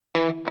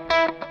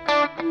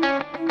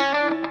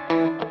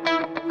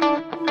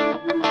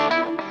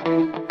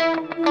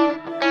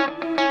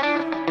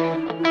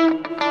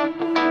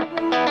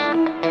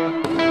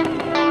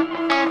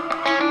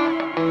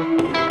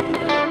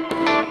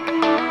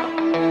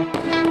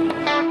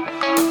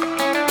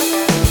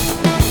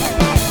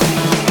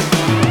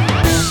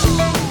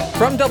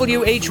From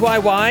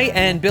WHYY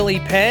and Billy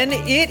Penn,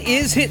 it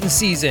is Hittin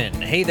season.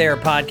 Hey there,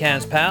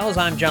 podcast pals.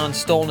 I'm John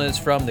Stolnis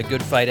from the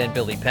Good Phight and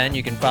Billy Penn.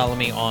 You can follow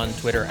me on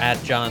Twitter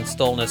at John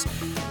Stolnis.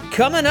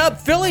 Coming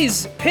up,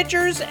 Phillies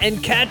pitchers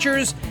and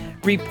catchers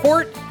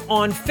report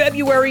on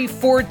February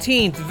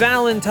 14th,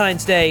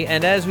 Valentine's Day.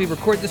 And as we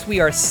record this, we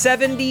are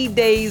 70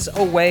 days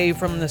away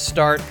from the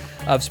start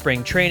of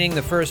spring training.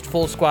 The first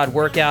full squad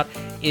workout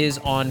is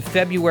on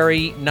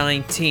February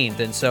 19th.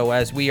 And so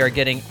as we are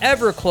getting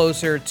ever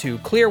closer to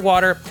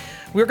Clearwater,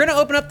 we're going to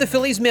open up the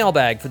Phillies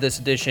mailbag for this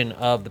edition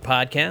of the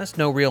podcast.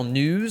 No real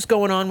news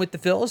going on with the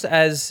Phils,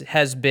 as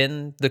has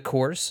been the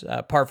course,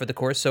 par for the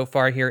course so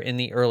far here in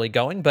the early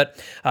going.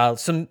 But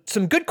some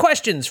good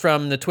questions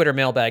from the Twitter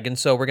mailbag, and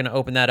so we're going to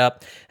open that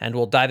up, and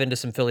we'll dive into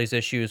some Phillies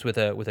issues with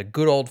a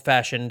good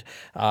old-fashioned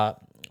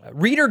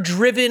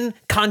reader-driven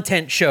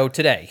content show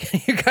today.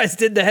 You guys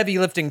did the heavy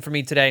lifting for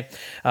me today,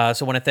 so I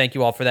want to thank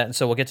you all for that, and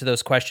so we'll get to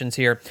those questions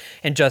here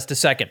in just a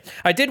second.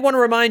 I did want to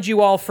remind you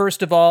all,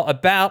 first of all,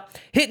 about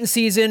Hittin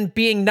Season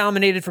being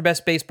nominated for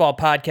Best Baseball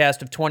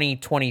Podcast of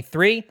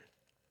 2023.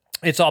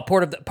 It's all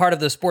part of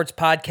the Sports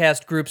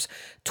Podcast Group's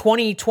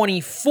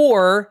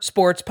 2024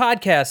 Sports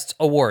Podcasts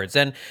Awards.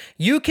 And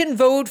you can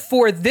vote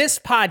for this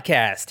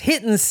podcast,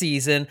 Hittin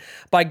Season,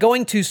 by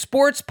going to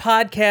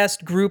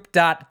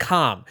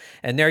sportspodcastgroup.com.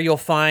 And there you'll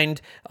find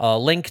a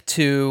link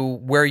to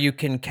where you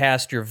can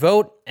cast your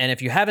vote. And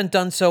if you haven't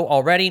done so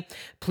already,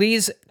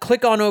 please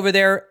click on over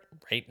there.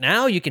 Right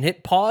now, you can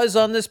hit pause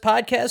on this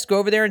podcast, go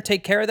over there and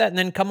take care of that, and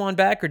then come on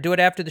back or do it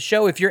after the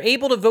show. If you're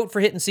able to vote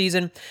for Hittin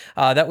Season,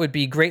 that would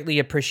be greatly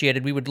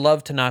appreciated. We would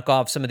love to knock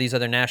off some of these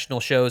other national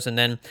shows, and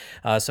then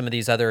some of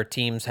these other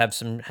teams have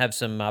some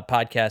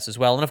podcasts as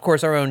well. And of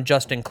course, our own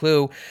Justin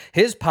Clue,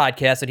 his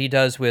podcast that he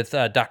does with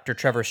Dr.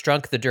 Trevor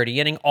Strunk, The Dirty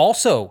Inning,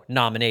 also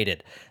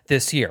nominated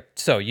this year.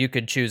 So you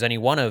could choose any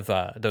one of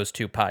those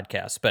two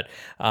podcasts. But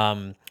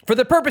for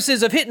the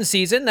purposes of Hittin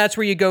Season, that's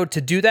where you go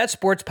to do that,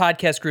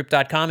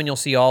 sportspodcastgroup.com, and you'll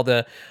see all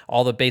the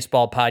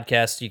baseball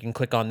podcasts. You can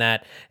click on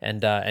that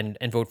and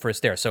vote for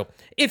us there. So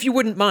if you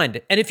wouldn't mind,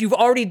 and if you've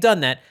already done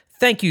that,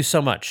 thank you so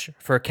much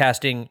for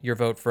casting your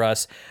vote for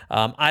us.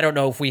 I don't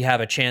know if we have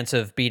a chance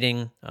of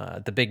beating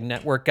the big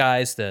network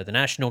guys, the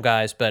national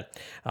guys, but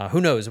who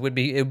knows? It would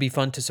be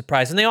fun to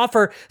surprise. And they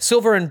offer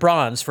silver and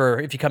bronze for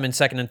if you come in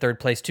second and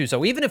third place too.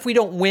 So even if we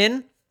don't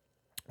win,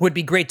 would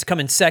be great to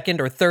come in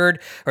second or third,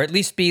 or at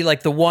least be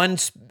like the one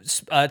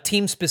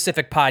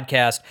team-specific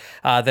podcast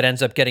that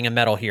ends up getting a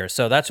medal here.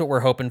 So that's what we're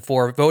hoping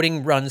for.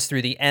 Voting runs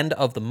through the end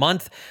of the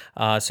month,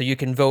 so you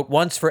can vote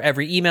once for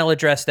every email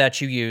address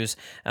that you use,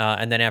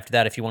 and then after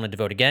that, if you wanted to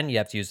vote again, you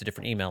have to use a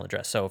different email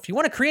address. So if you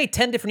want to create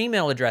 10 different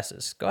email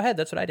addresses, go ahead.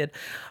 That's what I did.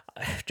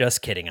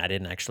 Just kidding. I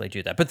didn't actually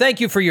do that. But thank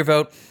you for your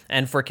vote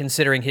and for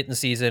considering Hittin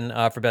Season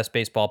for Best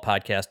Baseball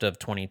Podcast of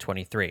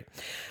 2023.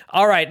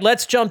 All right,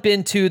 let's jump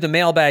into the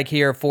mailbag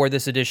here for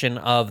this edition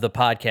of the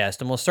podcast.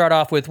 And we'll start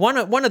off with one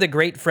of the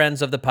great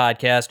friends of the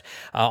podcast.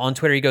 On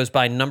Twitter, he goes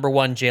by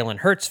 #1 Jalen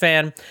Hurts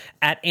fan,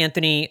 at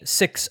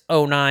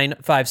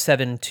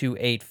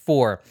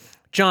Anthony609-57284.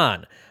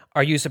 John,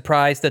 are you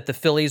surprised that the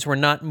Phillies were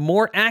not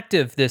more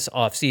active this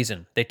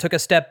offseason? They took a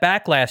step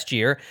back last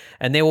year,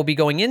 and they will be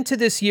going into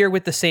this year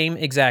with the same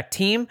exact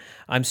team.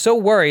 I'm so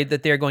worried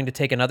that they're going to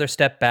take another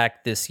step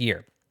back this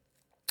year.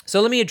 So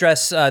let me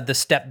address the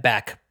step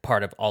back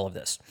part of all of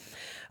this.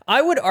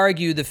 I would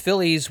argue the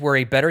Phillies were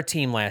a better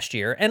team last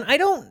year, and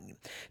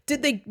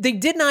they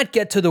did not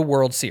get to the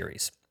World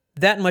Series.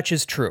 That much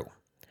is true.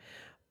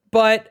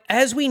 But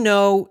as we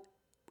know,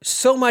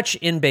 so much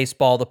in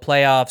baseball, the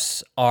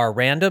playoffs are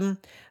random.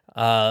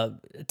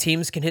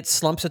 Teams can hit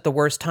slumps at the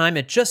worst time.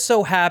 It just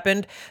so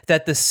happened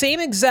that the same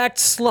exact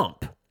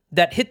slump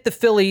that hit the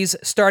Phillies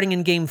starting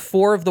in Game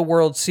 4 of the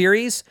World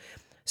Series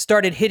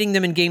started hitting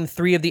them in Game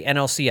 3 of the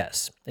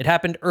NLCS. It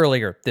happened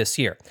earlier this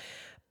year.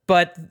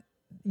 But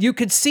you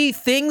could see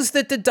things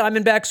that the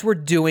Diamondbacks were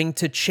doing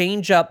to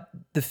change up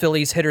the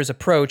Phillies hitters'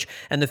 approach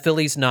and the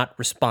Phillies not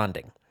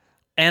responding.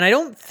 And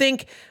I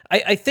think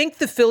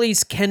the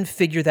Phillies can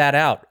figure that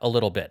out a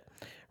little bit,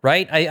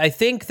 right? I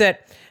think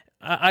that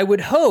I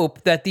would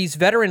hope that these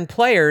veteran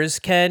players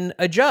can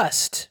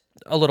adjust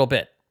a little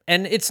bit.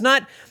 And it's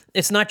not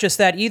just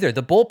that either.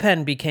 The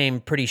bullpen became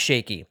pretty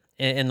shaky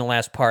in the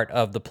last part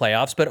of the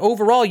playoffs, but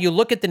overall, you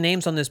look at the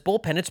names on this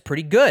bullpen, it's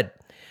pretty good.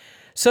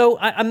 So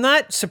I'm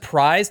not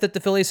surprised that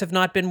the Phillies have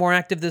not been more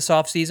active this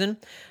offseason.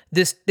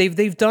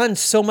 They've done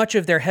so much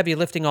of their heavy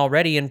lifting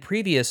already in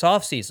previous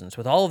off seasons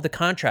with all of the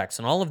contracts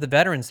and all of the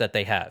veterans that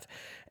they have.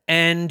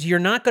 And you're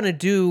not going to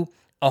do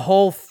a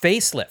whole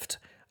facelift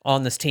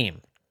on this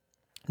team.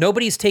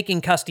 Nobody's taking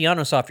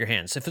Castellanos off your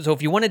hands. So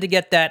if you wanted to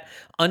get that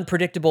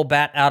unpredictable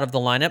bat out of the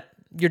lineup,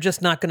 you're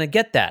just not going to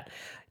get that.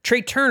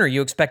 Trey Turner,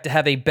 you expect to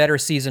have a better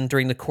season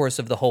during the course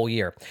of the whole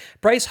year.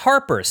 Bryce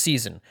Harper's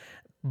season,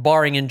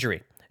 barring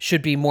injury,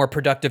 should be more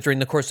productive during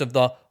the course of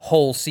the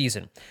whole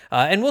season.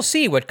 And we'll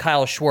see what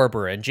Kyle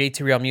Schwarber and JT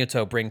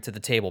Realmuto bring to the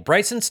table.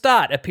 Bryson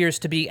Stott appears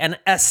to be an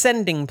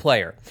ascending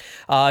player.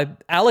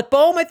 Alec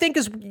Boehm, I think,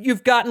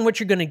 you've gotten what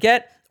you're going to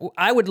get.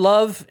 I would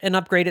love an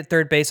upgrade at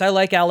third base. I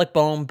like Alec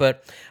Bohm,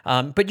 but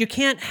you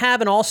can't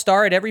have an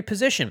all-star at every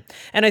position.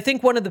 And I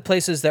think one of the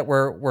places that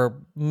we're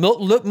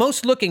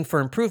most looking for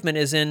improvement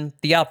is in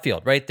the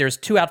outfield, right? There's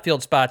 2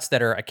 outfield spots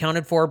that are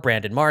accounted for,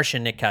 Brandon Marsh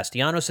and Nick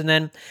Castellanos, and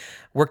then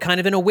we're kind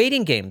of in a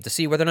waiting game to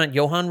see whether or not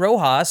Johan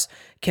Rojas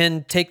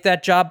can take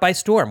that job by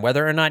storm,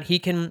 whether or not he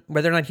can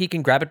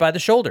grab it by the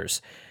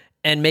shoulders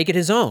and make it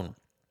his own.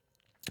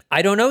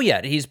 I don't know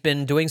yet. He's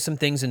been doing some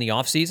things in the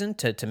offseason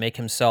to make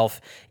himself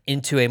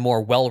into a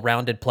more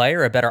well-rounded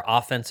player, a better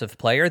offensive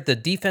player. The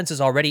defense is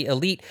already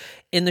elite.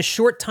 In the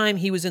short time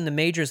he was in the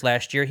majors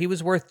last year, he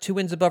was worth 2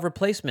 wins above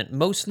replacement,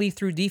 mostly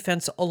through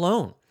defense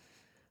alone.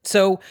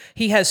 So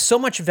he has so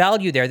much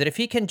value there that if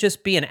he can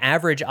just be an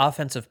average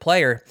offensive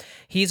player,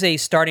 he's a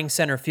starting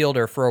center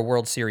fielder for a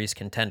World Series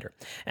contender.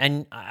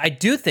 And I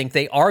do think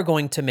they are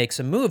going to make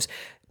some moves.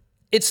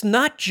 It's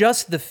not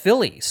just the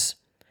Phillies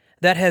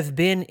that have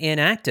been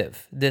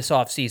inactive this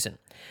offseason.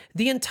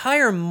 The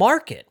entire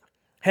market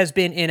has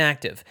been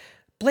inactive.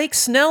 Blake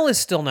Snell is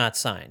still not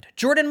signed.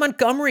 Jordan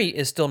Montgomery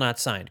is still not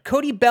signed.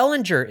 Cody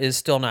Bellinger is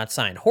still not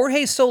signed.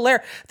 Jorge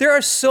Soler. There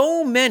are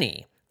so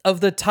many of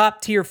the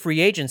top-tier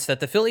free agents that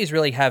the Phillies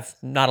really have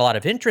not a lot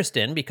of interest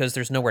in because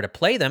there's nowhere to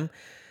play them,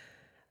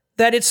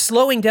 that it's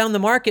slowing down the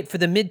market for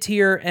the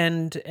mid-tier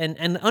and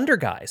under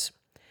guys.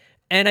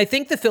 And I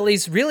think the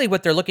Phillies, really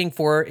what they're looking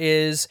for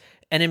is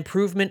an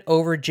improvement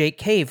over Jake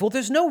Cave. Well,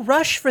 there's no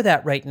rush for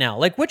that right now.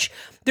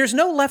 There's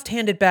no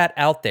left-handed bat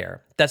out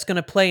there that's going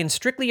to play in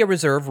strictly a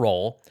reserve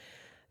role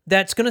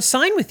that's going to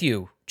sign with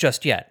you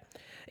just yet.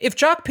 If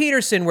Jock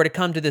Peterson were to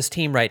come to this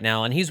team right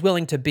now and he's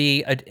willing to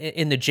be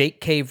in the Jake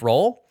Cave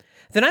role,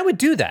 then I would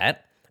do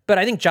that. But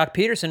I think Jock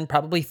Peterson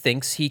probably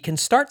thinks he can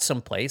start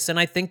someplace, and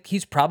I think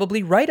he's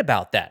probably right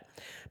about that.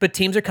 But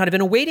teams are kind of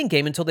in a waiting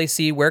game until they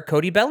see where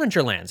Cody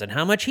Bellinger lands and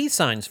how much he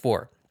signs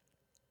for.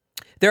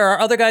 There are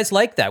other guys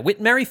like that. Whit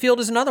Merrifield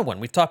is another one.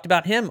 We've talked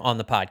about him on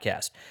the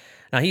podcast.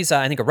 Now, he's,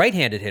 I think, a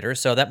right-handed hitter,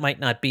 so that might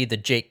not be the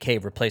Jake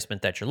Cave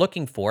replacement that you're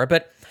looking for.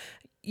 But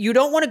you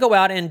don't want to go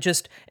out and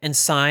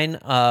sign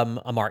an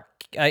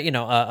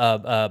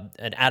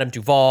Adam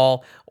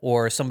Duvall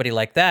or somebody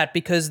like that,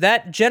 because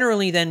that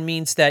generally then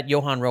means that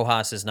Johan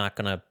Rojas is not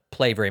going to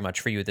play very much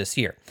for you this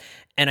year.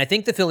 And I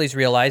think the Phillies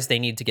realize they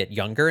need to get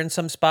younger in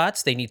some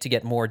spots. They need to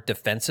get more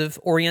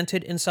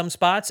defensive-oriented in some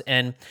spots.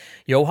 And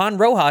Johan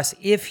Rojas,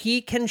 if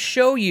he can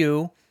show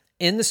you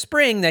in the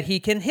spring that he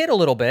can hit a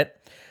little bit,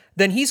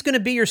 then he's going to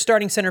be your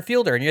starting center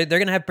fielder. And they're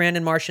going to have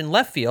Brandon Marsh in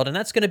left field, and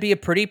that's going to be a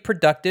pretty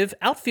productive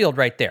outfield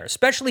right there,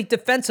 especially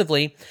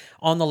defensively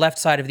on the left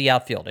side of the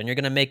outfield. And you're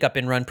going to make up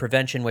in run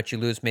prevention what you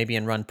lose maybe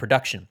in run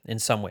production in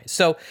some ways.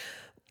 So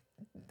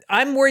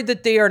I'm worried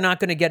that they are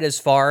not going to get as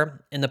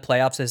far in the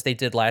playoffs as they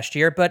did last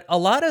year, but a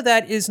lot of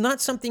that is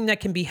not something that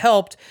can be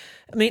helped.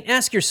 I mean,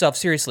 ask yourself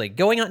seriously,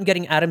 going out and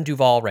getting Adam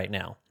Duvall right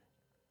now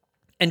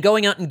and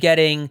going out and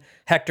getting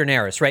Hector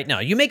Neris right now,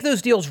 you make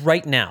those deals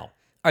right now.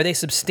 Are they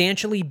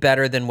substantially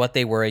better than what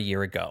they were a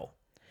year ago?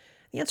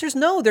 The answer is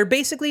no. They're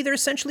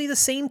essentially the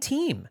same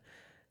team.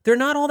 They're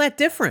not all that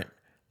different.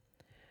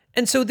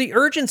 And so the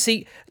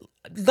urgency,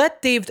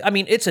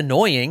 it's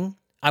annoying.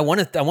 I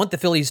want the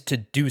Phillies to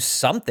do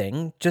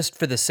something just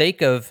for the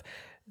sake of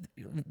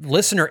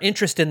listener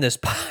interest in this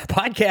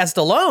podcast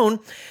alone.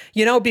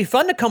 It'd be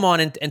fun to come on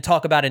and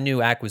talk about a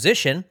new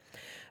acquisition,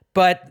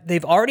 but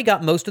they've already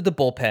got most of the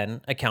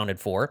bullpen accounted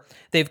for.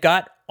 They've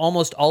got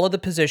almost all of the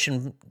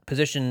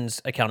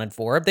positions accounted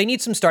for. They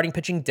need some starting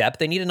pitching depth.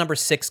 They need a number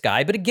 6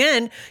 guy. But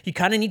again, you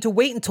kind of need to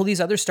wait until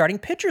these other starting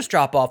pitchers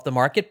drop off the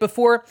market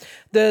before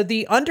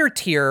the under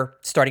tier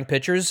starting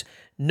pitchers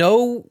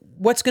know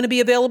what's going to be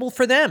available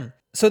for them.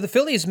 So the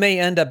Phillies may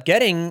end up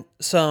getting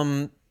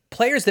some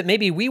players that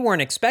maybe we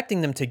weren't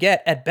expecting them to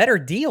get at better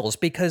deals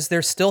because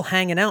they're still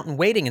hanging out and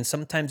waiting. And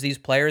sometimes these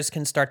players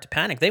can start to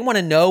panic. They want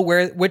to know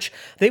which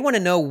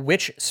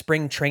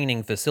spring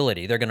training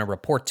facility they're going to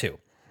report to.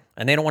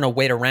 And they don't want to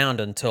wait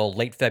around until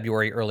late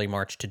February, early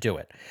March to do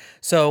it.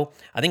 So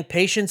I think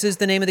patience is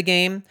the name of the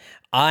game.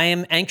 I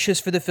am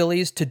anxious for the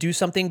Phillies to do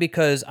something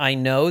because I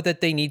know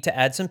that they need to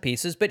add some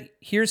pieces. But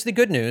here's the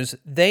good news.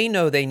 They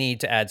know they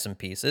need to add some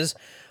pieces.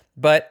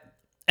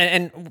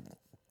 And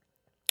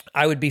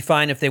I would be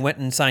fine if they went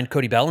and signed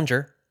Cody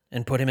Bellinger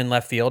and put him in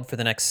left field for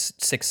the next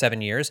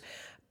 6-7 years.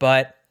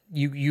 But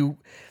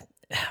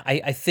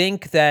I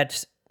think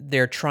that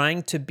they're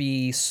trying to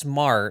be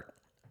smart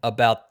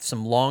about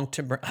some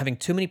long-term, having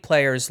too many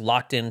players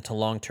locked into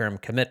long-term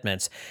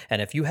commitments.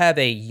 And if you have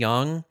a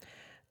young,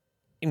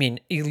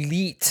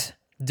 elite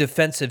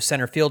defensive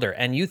center fielder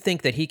and you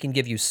think that he can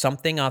give you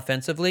something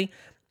offensively,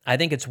 I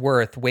think it's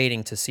worth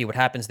waiting to see what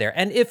happens there.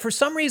 And if for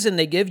some reason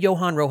they give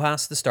Johan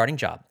Rojas the starting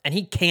job and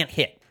he can't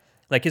hit,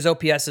 like his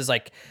OPS is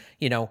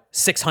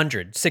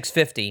 600,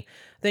 650,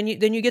 then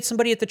you get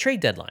somebody at the trade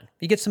deadline.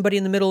 You get somebody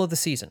in the middle of the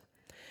season.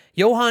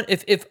 Johan,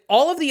 if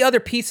all of the other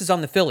pieces on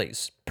the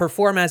Phillies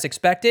perform as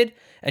expected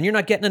and you're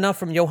not getting enough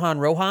from Johan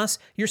Rojas,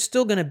 you're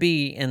still going to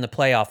be in the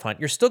playoff hunt.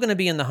 You're still going to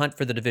be in the hunt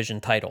for the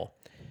division title.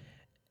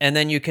 And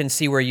then you can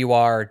see where you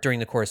are during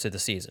the course of the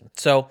season.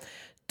 So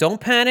don't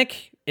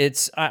panic.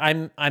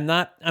 I'm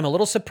a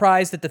little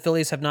surprised that the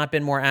Phillies have not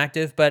been more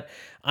active, but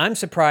I'm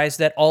surprised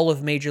that all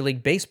of Major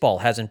League Baseball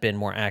hasn't been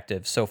more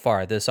active so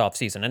far this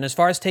offseason. And as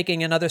far as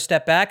taking another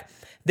step back,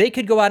 they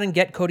could go out and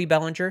get Cody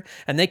Bellinger,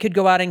 and they could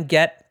go out and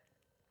get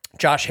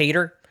Josh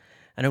Hader.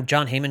 I know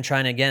John Heyman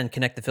trying to, again,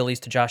 connect the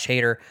Phillies to Josh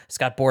Hader.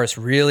 Scott Boras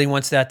really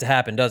wants that to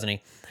happen, doesn't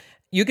he?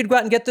 You could go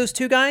out and get those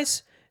two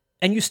guys,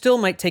 and you still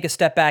might take a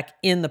step back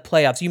in the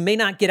playoffs. You may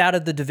not get out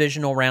of the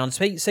divisional round.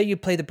 Say you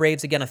play the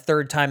Braves again a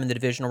third time in the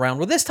divisional round.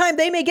 Well, this time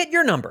they may get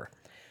your number,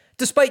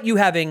 despite you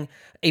having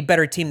a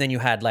better team than you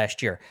had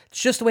last year.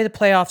 It's just the way the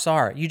playoffs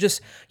are. You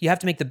have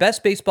to make the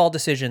best baseball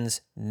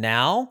decisions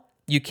now.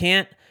 You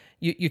can't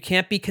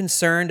be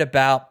concerned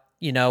about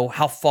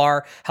how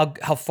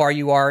far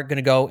you are going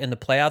to go in the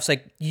playoffs.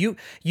 Like you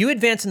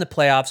advance in the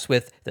playoffs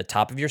with the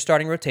top of your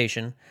starting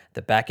rotation,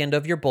 the back end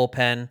of your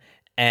bullpen,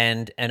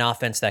 and an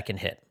offense that can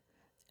hit.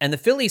 And the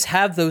Phillies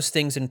have those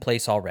things in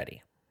place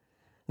already.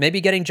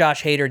 Maybe getting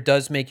Josh Hader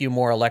does make you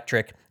more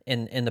electric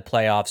in the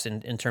playoffs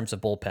in terms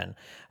of bullpen.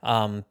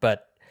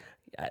 But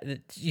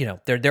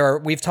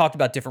we've talked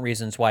about different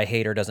reasons why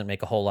Hader doesn't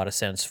make a whole lot of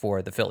sense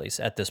for the Phillies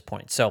at this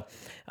point. So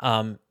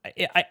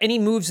any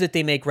moves that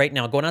they make right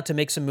now, going out to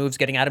make some moves,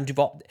 getting Adam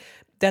Duvall,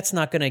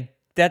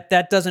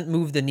 that doesn't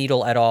move the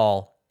needle at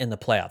all in the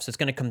playoffs. It's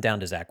going to come down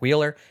to Zach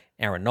Wheeler,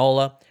 Aaron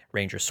Nola,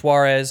 Ranger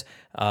Suarez,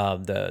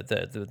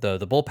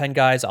 the bullpen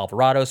guys,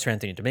 Alvarado, Sir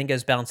Anthony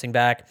Dominguez bouncing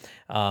back,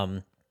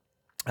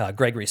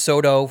 Gregory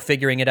Soto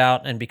figuring it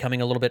out and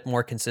becoming a little bit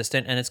more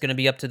consistent, and it's going to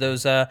be up to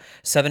those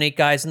 7-8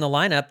 guys in the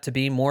lineup to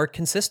be more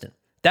consistent.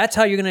 That's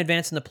how you're going to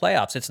advance in the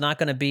playoffs. It's not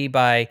going to be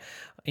by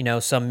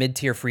some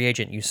mid-tier free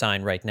agent you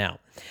sign right now.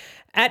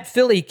 At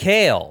Philly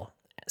Kale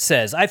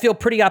says, I feel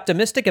pretty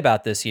optimistic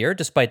about this year,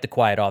 despite the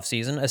quiet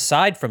offseason,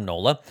 aside from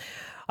Nola.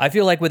 I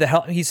feel like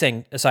he's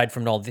saying aside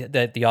from Nola,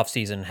 that the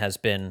offseason has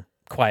been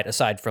quiet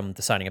aside from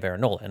the signing of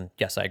Aaron Nola. And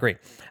yes, I agree.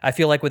 I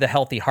feel like with a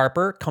healthy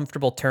Harper,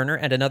 comfortable Turner,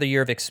 and another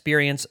year of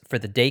experience for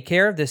the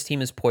daycare, this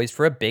team is poised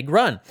for a big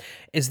run.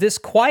 Is this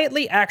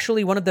quietly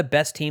actually one of the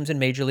best teams in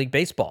Major League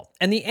Baseball?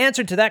 And the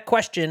answer to that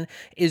question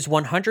is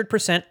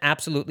 100%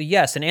 absolutely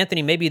yes. And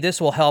Anthony, maybe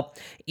this will help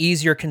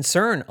ease your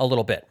concern a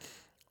little bit.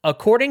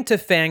 According to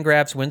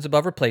Fangraphs wins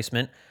above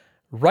replacement,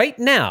 right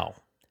now,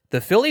 the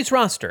Phillies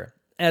roster,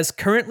 as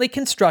currently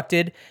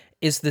constructed,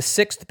 is the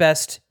 6th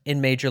best in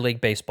Major League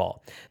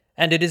Baseball.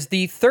 And it is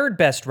the 3rd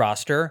best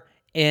roster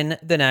in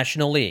the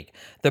National League.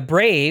 The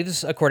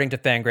Braves, according to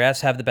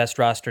Fangraphs, have the best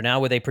roster now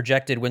with a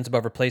projected wins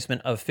above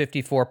replacement of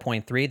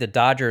 54.3. The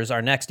Dodgers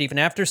are next, even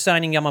after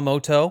signing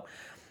Yamamoto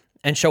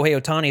and Shohei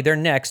Ohtani. They're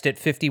next at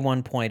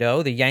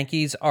 51.0. The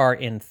Yankees are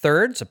in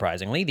 3rd,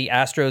 surprisingly. The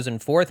Astros in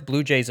 4th,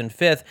 Blue Jays in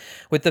 5th,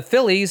 with the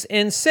Phillies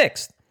in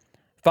 6th.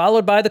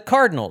 Followed by the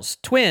Cardinals,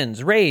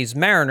 Twins, Rays,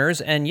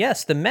 Mariners, and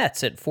yes, the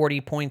Mets at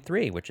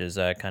 40.3, which is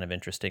kind of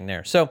interesting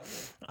there. So,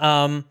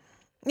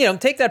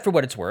 take that for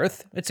what it's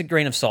worth. It's a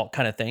grain of salt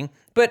kind of thing.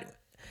 But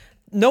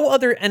no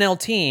other NL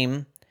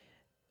team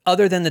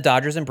other than the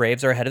Dodgers and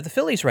Braves are ahead of the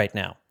Phillies right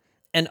now.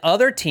 And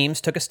other teams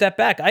took a step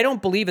back. I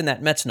don't believe in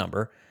that Mets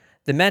number.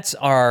 The Mets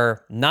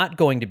are not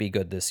going to be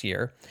good this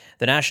year.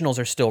 The Nationals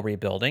are still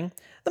rebuilding.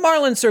 The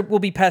Marlins will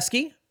be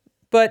pesky.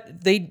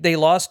 But they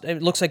lost.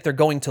 It looks like they're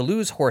going to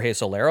lose Jorge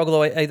Soler,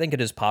 although I think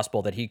it is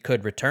possible that he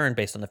could return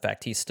based on the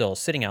fact he's still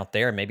sitting out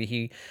there. Maybe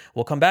he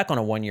will come back on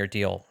a 1-year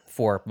deal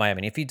for Miami.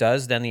 And if he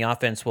does, then the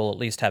offense will at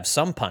least have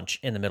some punch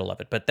in the middle of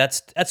it. But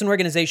that's an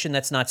organization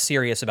that's not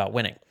serious about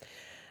winning.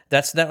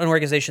 That's an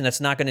organization that's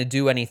not going to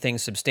do anything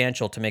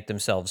substantial to make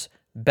themselves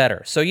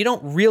better. So you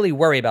don't really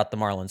worry about the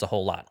Marlins a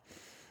whole lot.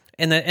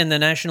 In the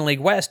National League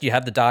West, you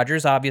have the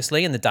Dodgers,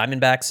 obviously, and the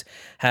Diamondbacks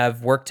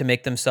have worked to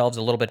make themselves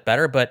a little bit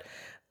better, but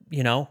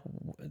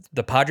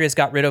the Padres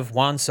got rid of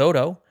Juan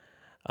Soto.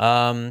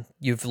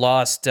 You've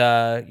lost,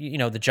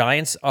 the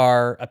Giants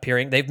are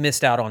appearing. They've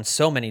missed out on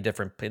so many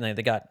different,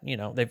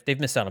 they've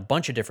missed out on a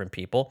bunch of different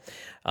people.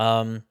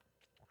 In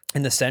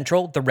the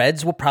Central, the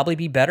Reds will probably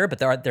be better, but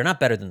they're not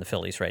better than the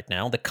Phillies right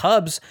now. The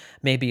Cubs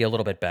may be a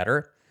little bit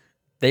better.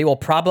 They will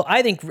probably,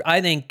 I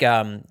think they're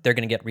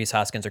going to get Rhys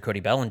Hoskins or Cody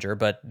Bellinger,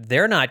 but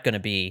they're not going to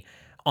be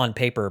on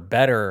paper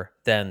better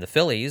than the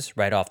Phillies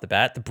right off the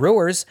bat. The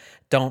Brewers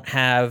don't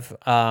have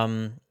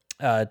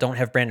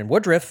Brandon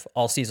Woodruff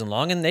all season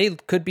long, and they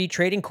could be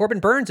trading Corbin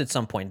Burns at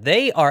some point.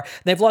 They've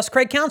lost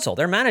Craig Counsell,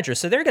 their manager,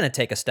 so they're going to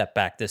take a step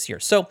back this year.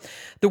 So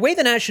the way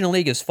the National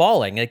League is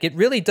falling, it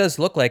really does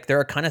look like there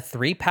are kind of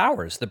 3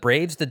 powers: the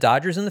Braves, the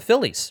Dodgers, and the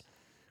Phillies.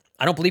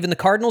 I don't believe in the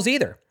Cardinals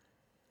either.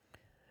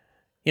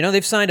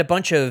 They've signed a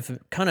bunch of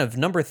kind of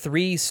number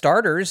 3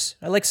 starters.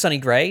 I like Sonny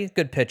Gray,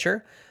 good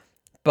pitcher,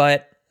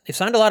 but they've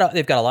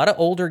got a lot of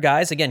older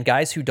guys, again,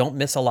 guys who don't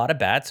miss a lot of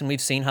bats, and we've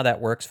seen how that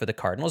works for the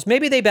Cardinals.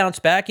 Maybe they bounce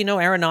back,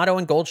 Arenado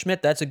and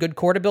Goldschmidt, that's a good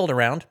core to build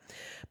around.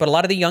 But a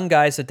lot of the young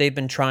guys that they've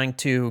been trying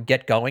to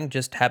get going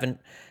just haven't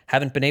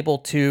been able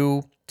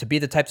to be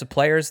the types of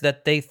players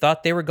that they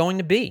thought they were going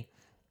to be.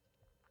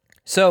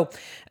 So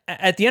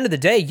at the end of the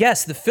day,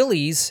 yes, the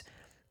Phillies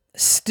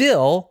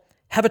still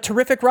have a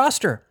terrific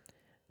roster.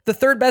 the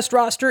third best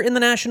roster in the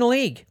National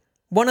League,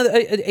 one of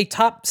a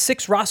top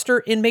 6 roster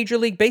in Major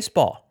League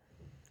Baseball.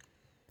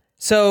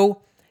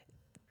 So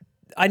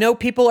I know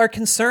people are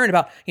concerned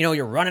about,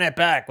 you're running it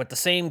back with the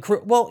same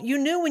crew. Well, you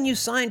knew when you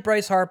signed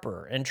Bryce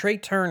Harper and Trey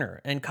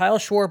Turner and Kyle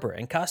Schwarber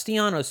and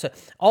Castellanos,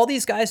 all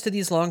these guys to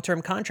these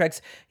long-term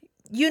contracts,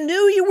 you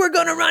knew you were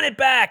going to run it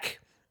back.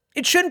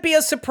 It shouldn't be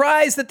a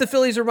surprise that the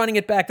Phillies are running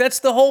it back. That's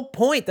the whole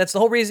point. That's the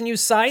whole reason you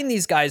signed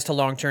these guys to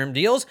long-term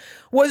deals,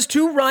 was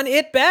to run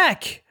it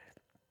back.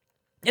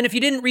 And if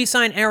you didn't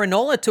re-sign Aaron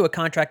Nola to a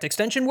contract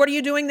extension, what are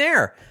you doing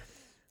there?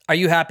 Are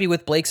you happy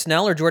with Blake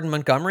Snell or Jordan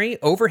Montgomery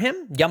over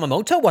him?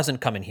 Yamamoto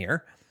wasn't coming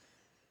here.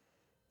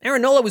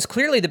 Aaron Nola was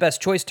clearly the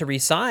best choice to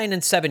re-sign,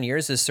 and 7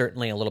 years is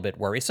certainly a little bit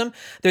worrisome.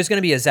 There's going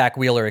to be a Zach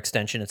Wheeler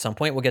extension at some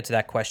point. We'll get to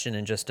that question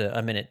in just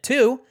a minute,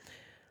 too.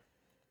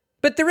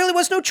 But there really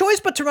was no choice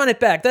but to run it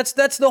back. That's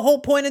the whole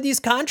point of these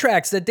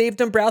contracts that Dave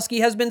Dombrowski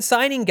has been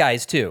signing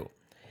guys to.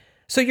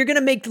 So you're going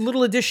to make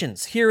little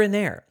additions here and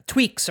there,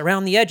 tweaks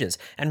around the edges.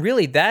 And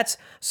really, that's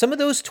some of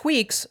those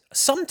tweaks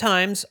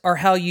sometimes are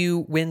how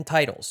you win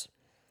titles.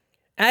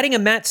 Adding a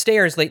Matt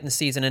Stairs late in the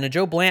season and a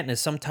Joe Blanton is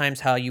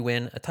sometimes how you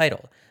win a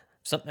title.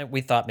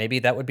 We thought maybe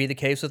that would be the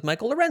case with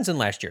Michael Lorenzen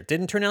last year.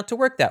 Didn't turn out to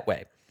work that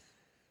way.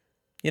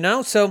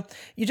 So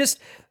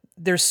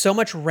there's so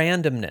much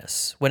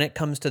randomness when it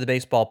comes to the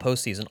baseball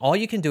postseason. All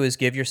you can do is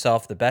give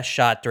yourself the best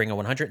shot during a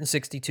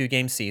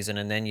 162-game season,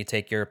 and then you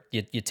take your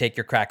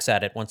cracks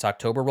at it once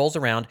October rolls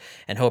around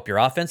and hope your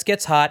offense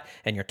gets hot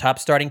and your top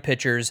starting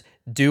pitchers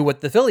do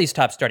what the Phillies'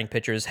 top starting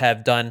pitchers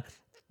have done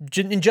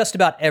in just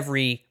about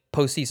every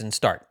postseason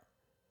start,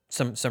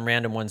 some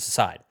random ones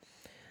aside.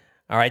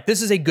 All right,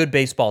 this is a good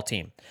baseball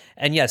team.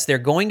 And yes, they're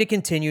going to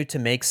continue to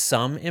make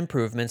some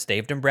improvements.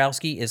 Dave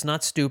Dombrowski is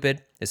not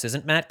stupid. This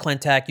isn't Matt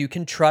Klentak. You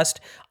can trust.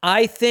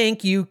 I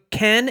think you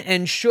can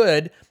and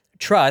should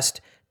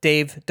trust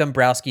Dave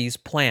Dombrowski's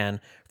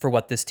plan for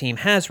what this team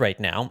has right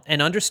now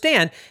and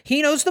understand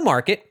he knows the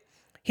market.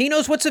 He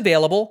knows what's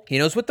available. He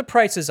knows what the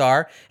prices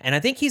are. And I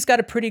think he's got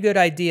a pretty good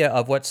idea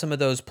of what some of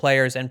those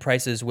players and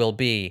prices will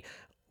be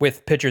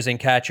with pitchers and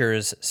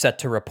catchers set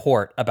to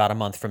report about a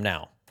month from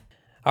now.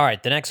 All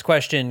right, the next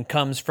question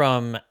comes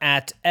from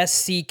at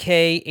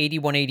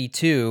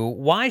SCK8182.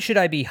 Why should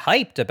I be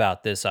hyped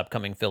about this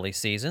upcoming Phillies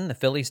season? The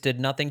Phillies did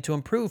nothing to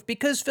improve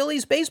because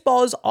Phillies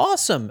baseball is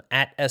awesome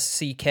at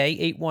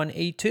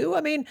SCK8182. I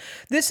mean,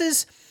 this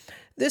is,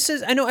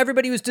 I know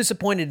everybody was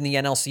disappointed in the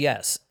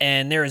NLCS,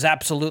 and there is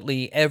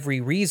absolutely every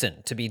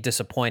reason to be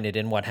disappointed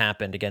in what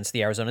happened against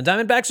the Arizona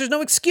Diamondbacks. There's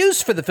no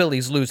excuse for the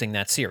Phillies losing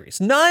that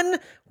series. None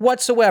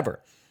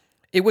whatsoever.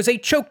 It was a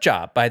choke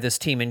job by this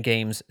team in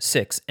games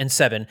 6 and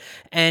 7,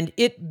 and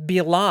it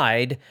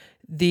belied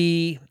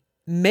the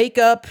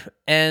makeup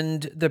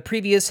and the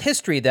previous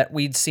history that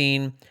we'd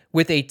seen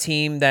with a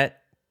team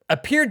that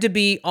appeared to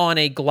be on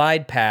a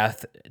glide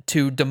path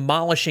to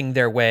demolishing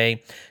their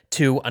way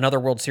to another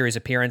World Series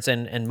appearance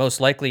and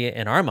most likely,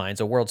 in our minds,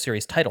 a World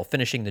Series title,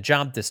 finishing the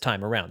job this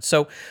time around.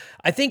 So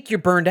I think you're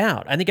burned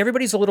out. I think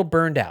everybody's a little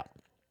burned out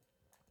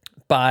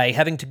by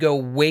having to go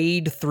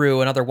wade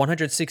through another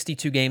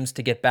 162 games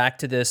to get back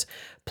to this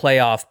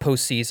playoff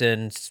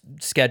postseason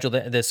schedule,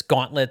 this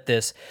gauntlet,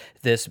 this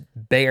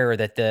bear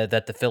that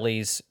the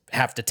Phillies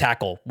have to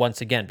tackle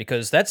once again,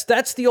 because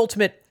that's the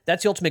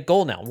ultimate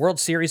goal now. World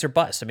Series or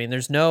bust. I mean,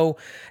 there's no,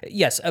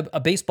 yes, a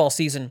baseball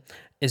season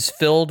is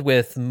filled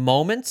with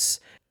moments,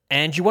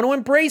 and you want to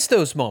embrace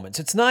those moments.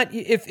 It's not,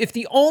 if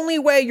the only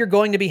way you're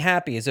going to be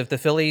happy is if the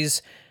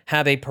Phillies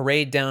have a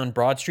parade down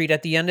Broad Street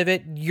at the end of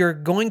it, you're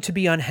going to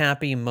be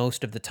unhappy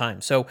most of the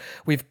time. So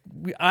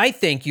I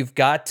think you've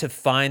got to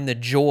find the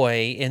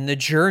joy in the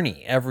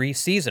journey every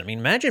season. I mean,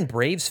 imagine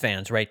Braves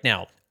fans right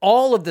now.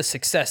 All of the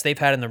success they've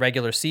had in the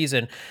regular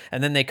season,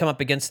 and then they come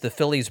up against the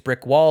Phillies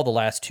brick wall the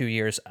last 2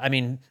 years. I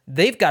mean,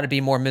 they've got to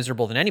be more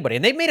miserable than anybody.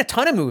 And they've made a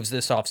ton of moves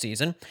this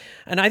offseason.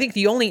 And I think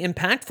the only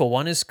impactful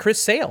one is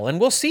Chris Sale. And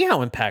we'll see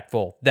how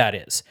impactful that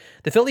is.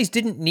 The Phillies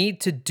didn't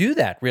need to do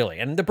that, really.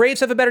 And the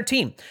Braves have a better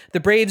team. The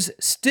Braves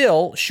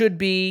still should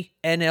be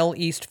NL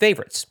East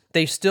favorites.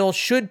 They still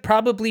should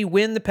probably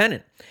win the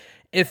pennant.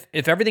 If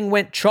everything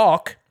went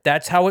chalk,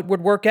 that's how it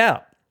would work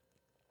out.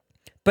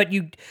 But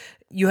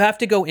you have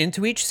to go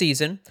into each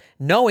season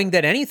knowing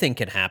that anything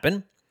can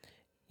happen.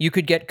 You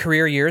could get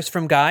career years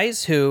from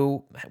guys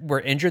who were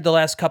injured the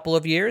last couple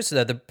of years.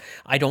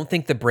 I don't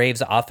think the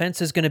Braves'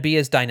 offense is going to be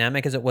as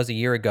dynamic as it was a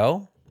year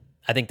ago.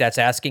 I think that's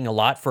asking a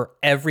lot for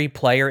every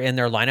player in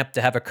their lineup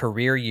to have a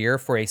career year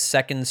for a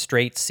second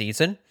straight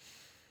season.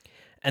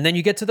 And then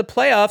you get to the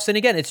playoffs, and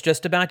again, it's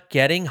just about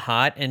getting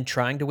hot and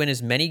trying to win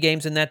as many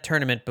games in that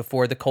tournament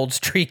before the cold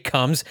streak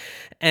comes.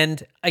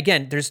 And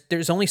again,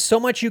 there's only so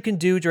much you can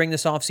do during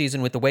this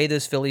offseason with the way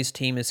this Phillies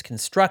team is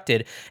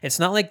constructed. It's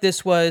not like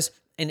this was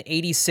an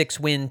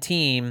 86-win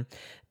team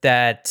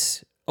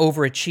that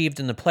overachieved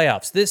in the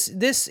playoffs.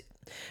 This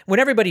when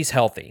everybody's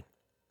healthy,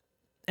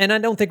 and I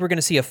don't think we're going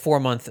to see a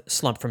 4-month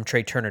slump from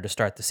Trey Turner to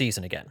start the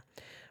season again.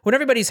 When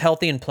everybody's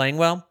healthy and playing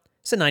well,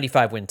 it's a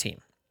 95-win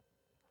team.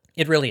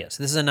 It really is.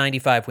 This is a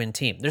 95-win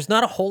team. There's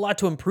not a whole lot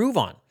to improve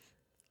on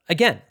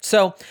again.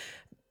 So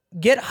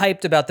get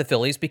hyped about the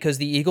Phillies because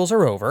the Eagles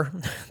are over.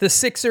 The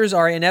Sixers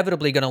are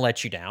inevitably going to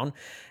let you down.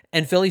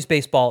 And Phillies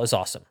baseball is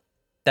awesome.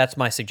 That's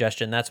my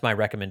suggestion. That's my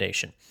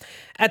recommendation.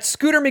 At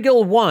Scooter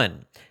McGill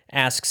 1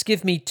 asks,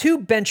 give me 2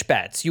 bench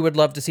bats you would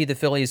love to see the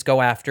Phillies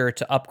go after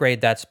to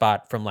upgrade that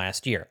spot from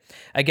last year.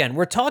 Again,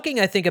 we're talking,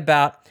 I think,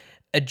 about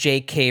a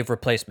Jake Cave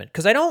replacement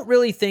because I don't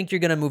really think you're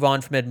going to move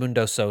on from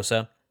Edmundo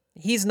Sosa.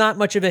 He's not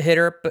much of a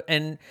hitter,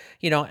 and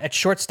at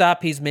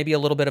shortstop, he's maybe a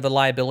little bit of a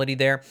liability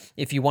there.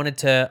 If you wanted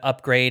to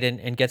upgrade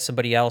and get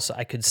somebody else,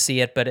 I could see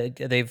it, but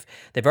they've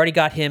already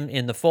got him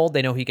in the fold.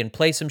 They know he can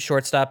play some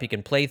shortstop, he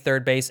can play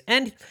third base,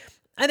 and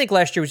I think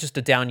last year was just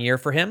a down year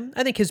for him.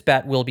 I think his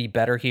bat will be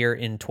better here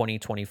in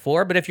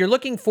 2024, but if you're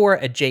looking for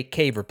a Jake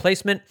Cave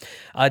replacement,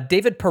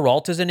 David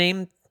Peralta is a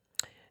name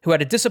who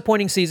had a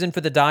disappointing season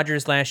for the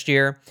Dodgers last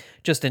year,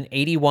 just an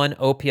 81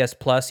 OPS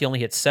plus. He only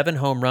hit 7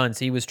 home runs.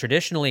 He was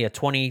traditionally a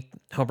 20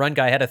 home run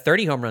guy, had a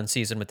 30 home run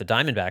season with the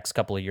Diamondbacks a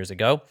couple of years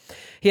ago.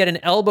 He had an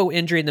elbow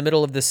injury in the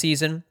middle of the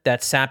season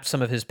that sapped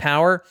some of his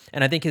power,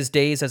 and I think his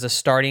days as a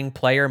starting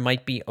player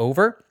might be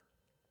over.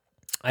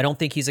 I don't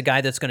think he's a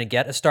guy that's going to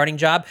get a starting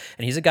job,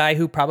 and he's a guy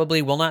who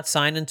probably will not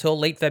sign until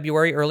late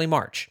February, early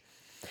March.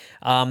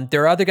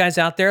 There are other guys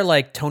out there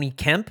like Tony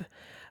Kemp,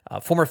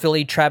 former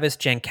Philly Travis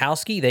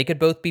Jankowski. They could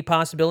both be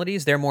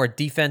possibilities. They're more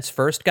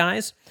defense-first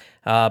guys,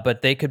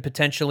 but they could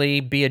potentially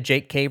be a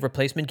Jake Cave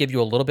replacement, give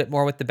you a little bit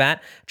more with the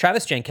bat.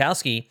 Travis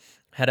Jankowski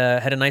had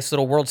a nice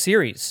little World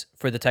Series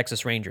for the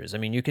Texas Rangers. I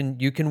mean, you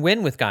can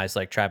win with guys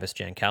like Travis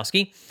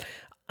Jankowski.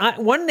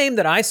 One name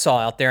that I saw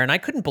out there, and I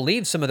couldn't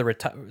believe some of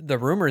the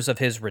rumors of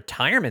his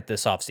retirement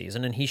this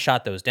offseason, and he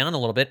shot those down a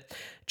little bit.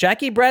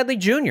 Jackie Bradley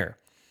Jr.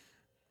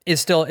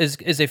 is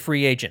a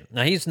free agent.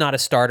 Now, he's not a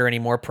starter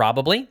anymore,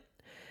 probably.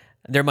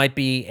 There might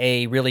be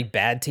a really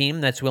bad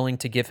team that's willing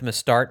to give him a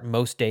start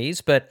most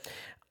days, but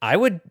I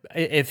would,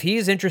 if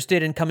he's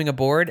interested in coming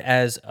aboard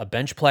as a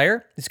bench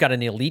player, he's got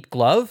an elite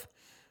glove.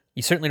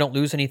 You certainly don't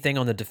lose anything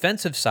on the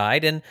defensive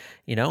side, and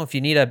if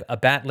you need a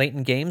bat late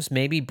in games,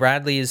 maybe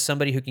Bradley is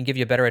somebody who can give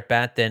you a better at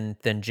bat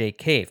than Jake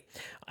Cave.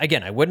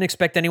 Again, I wouldn't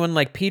expect anyone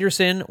like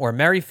Peterson or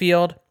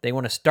Merrifield. They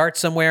want to start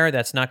somewhere.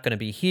 That's not going to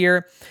be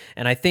here.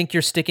 And I think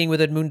you're sticking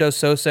with Edmundo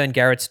Sosa and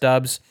Garrett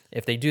Stubbs.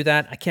 If they do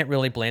that, I can't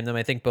really blame them.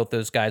 I think both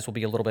those guys will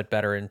be a little bit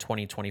better in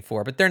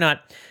 2024, but they're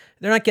not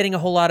getting a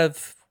whole lot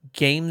of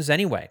games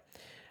anyway.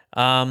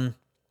 And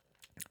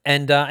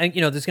there's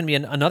going to be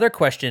another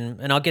question,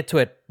 and I'll get to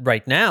it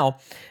right now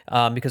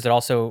because it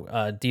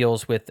also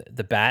deals with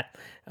the bat.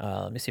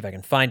 Let me see if I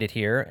can find it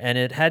here. And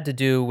it had to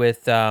do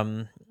with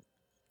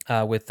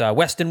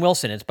Weston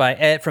Wilson. It's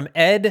by from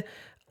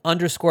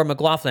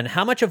Ed_McLaughlin.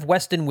 How much of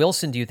Weston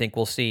Wilson do you think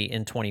we'll see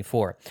in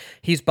 24?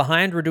 He's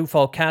behind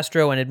Rodolfo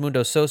Castro and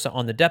Edmundo Sosa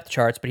on the depth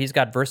charts, but he's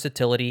got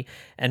versatility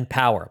and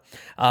power.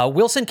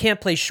 Wilson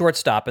can't play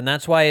shortstop, and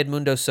that's why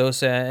Edmundo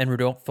Sosa and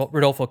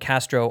Rodolfo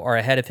Castro are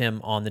ahead of him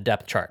on the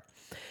depth chart.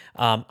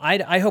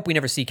 I hope we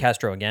never see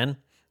Castro again.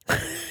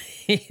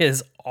 He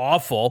is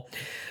awful.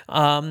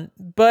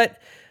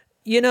 But,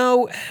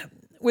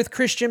 with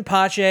Christian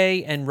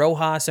Pache and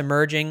Rojas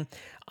emerging,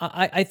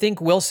 I think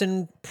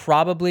Wilson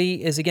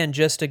probably is, again,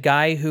 just a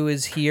guy who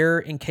is here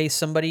in case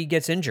somebody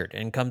gets injured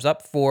and comes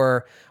up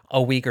for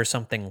a week or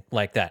something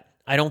like that.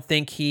 I don't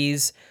think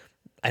he's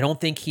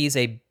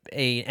an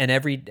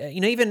every,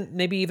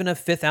 even a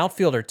fifth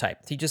outfielder type.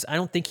 I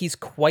don't think he's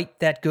quite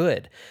that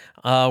good.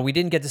 We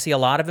didn't get to see a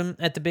lot of him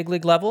at the big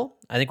league level.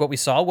 I think what we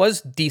saw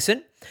was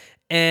decent.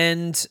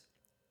 And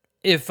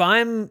if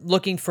I'm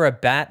looking for a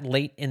bat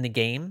late in the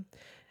game,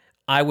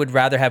 I would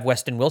rather have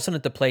Weston Wilson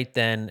at the plate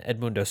than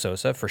Edmundo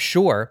Sosa, for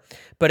sure,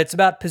 but it's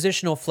about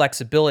positional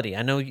flexibility.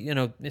 I know,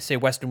 they say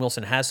Weston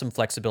Wilson has some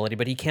flexibility,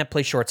 but he can't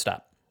play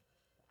shortstop.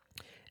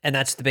 And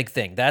that's the big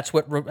thing. That's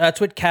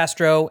what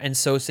Castro and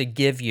Sosa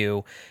give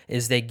you,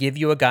 is they give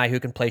you a guy who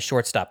can play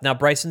shortstop. Now,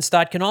 Bryson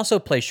Stott can also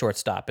play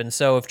shortstop, and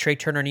so if Trey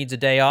Turner needs a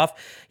day off,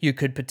 you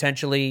could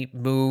potentially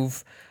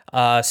move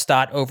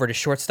Stott over to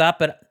shortstop,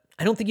 but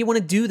I don't think you want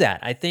to do that.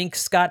 I think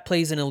Scott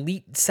plays an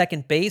elite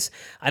second base.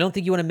 I don't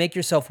think you want to make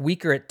yourself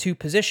weaker at two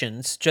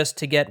positions just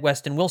to get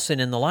Weston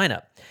Wilson in the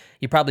lineup.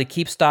 You probably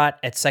keep Stott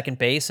at second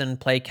base and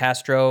play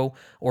Castro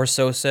or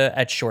Sosa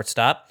at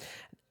shortstop.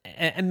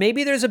 And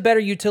maybe there's a better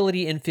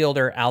utility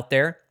infielder out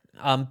there,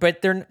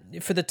 but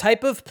for the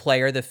type of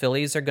player the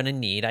Phillies are going to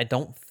need, I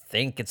don't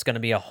think it's going to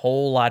be a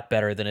whole lot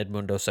better than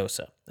Edmundo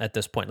Sosa at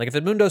this point. Like if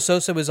Edmundo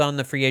Sosa was on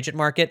the free agent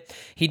market,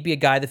 he'd be a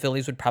guy the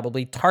Phillies would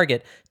probably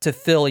target to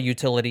fill a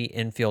utility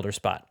infielder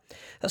spot.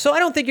 So I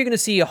don't think you're going to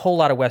see a whole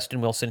lot of Weston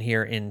Wilson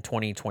here in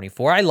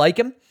 2024. I like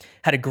him.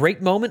 Had a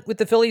great moment with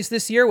the Phillies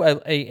this year,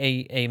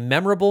 a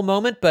memorable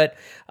moment, but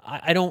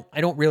I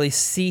don't really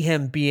see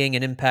him being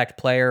an impact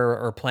player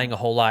or playing a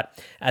whole lot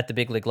at the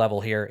big league level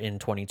here in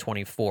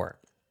 2024.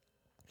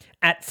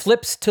 At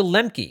Flips to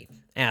Lemke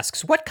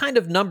asks, what kind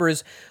of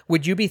numbers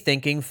would you be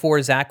thinking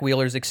for Zach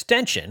Wheeler's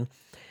extension?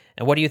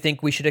 And what do you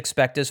think we should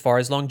expect as far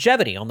as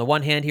longevity? On the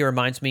one hand, he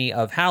reminds me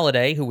of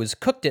Halladay, who was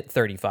cooked at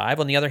 35.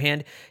 On the other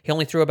hand, he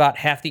only threw about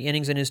half the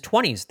innings in his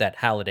 20s that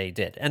Halladay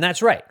did. And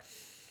that's right.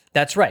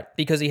 That's right,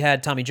 because he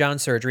had Tommy John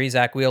surgery.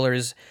 Zach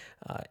Wheeler's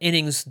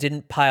innings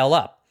didn't pile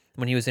up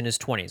when he was in his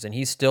 20s, and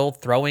he's still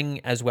throwing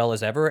as well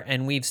as ever,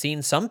 and we've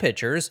seen some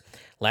pitchers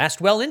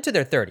last well into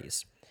their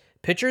 30s.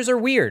 Pitchers are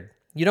weird.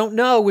 You don't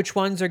know which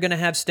ones are going to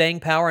have staying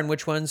power and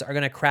which ones are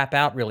going to crap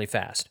out really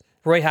fast.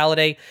 Roy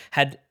Halladay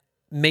had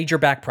major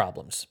back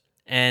problems,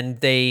 and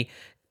I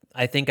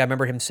think I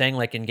remember him saying,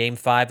 like, in Game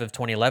 5 of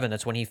 2011,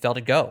 that's when he felt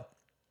it go,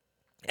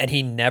 and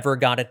he never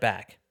got it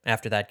back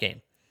after that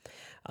game.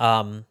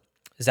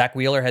 Zach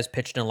Wheeler has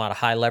pitched in a lot of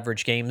high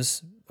leverage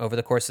games over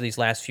the course of these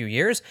last few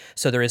years,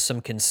 so there is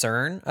some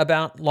concern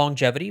about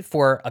longevity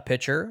for a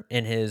pitcher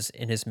in his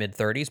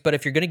mid-30s. But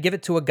if you're going to give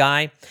it to a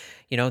guy,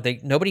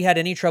 nobody had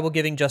any trouble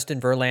giving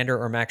Justin Verlander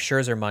or Max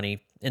Scherzer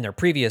money in their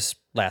previous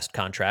last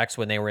contracts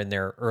when they were in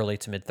their early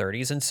to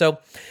mid-30s. And so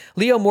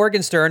Leo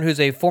Morgenstern, who's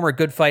a former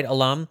Good Phight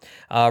alum,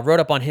 wrote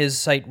up on his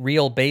site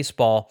Real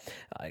Baseball,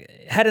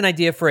 had an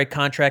idea for a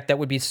contract that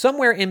would be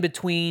somewhere in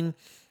between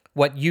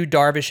what Yu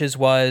Darvish's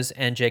was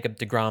and Jacob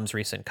deGrom's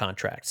recent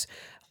contracts.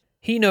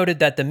 He noted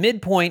that the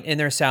midpoint in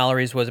their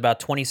salaries was about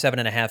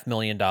 $27.5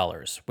 million,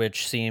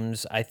 which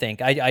seems, I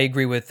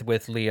agree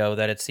with Leo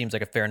that it seems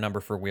like a fair number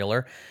for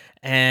Wheeler.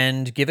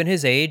 And given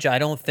his age, I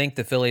don't think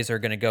the Phillies are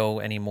going to go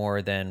any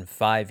more than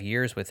 5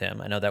 years with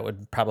him. I know that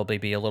would probably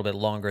be a little bit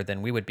longer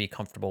than we would be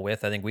comfortable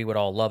with. I think we would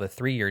all love a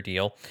 3-year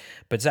deal.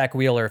 But Zach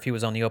Wheeler, if he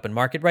was on the open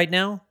market right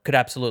now, could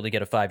absolutely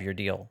get a 5-year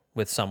deal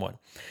with someone.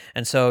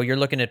 And so you're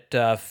looking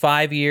at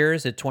 5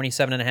 years at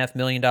 $27.5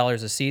 million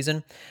a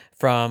season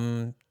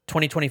from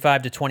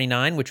 2025 to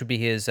 29, which would be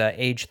his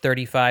age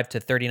 35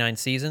 to 39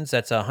 seasons.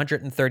 That's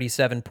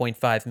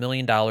 $137.5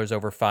 million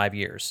over 5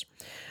 years.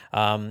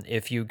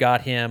 If you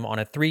got him on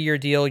a 3-year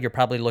deal, you're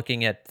probably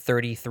looking at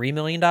 $33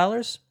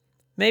 million,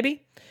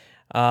 maybe.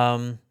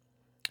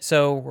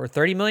 So, or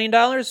 $30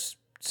 million,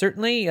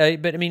 certainly.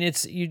 But I mean,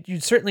 you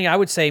certainly, I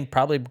would say,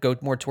 probably go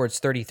more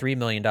towards $33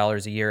 million a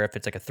year if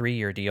it's like a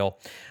 3-year deal.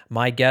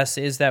 My guess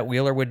is that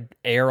Wheeler would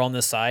err on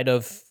the side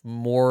of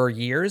more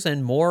years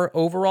and more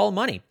overall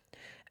money.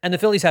 And the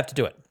Phillies have to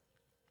do it.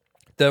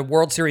 The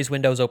World Series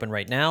window is open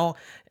right now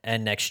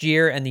and next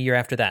year and the year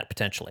after that,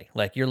 potentially.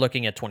 Like, you're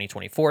looking at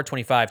 2024,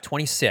 25,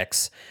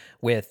 26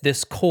 with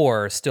this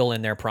core still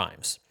in their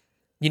primes.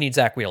 You need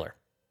Zach Wheeler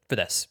for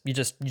this. You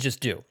just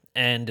do.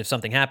 And if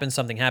something happens,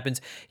 something happens.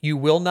 You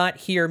will not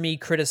hear me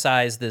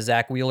criticize the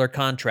Zach Wheeler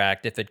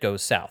contract if it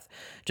goes south.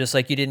 Just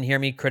like you didn't hear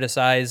me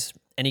criticize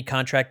any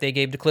contract they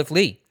gave to Cliff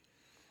Lee.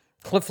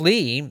 Cliff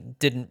Lee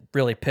didn't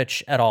really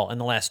pitch at all in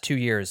the last 2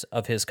 years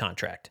of his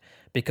contract,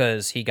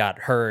 because he got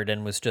hurt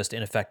and was just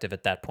ineffective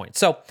at that point.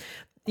 So,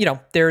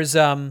 there's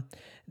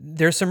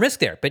some risk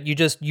there, but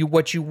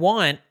what you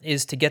want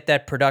is to get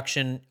that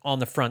production on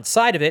the front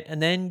side of it,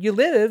 and then you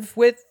live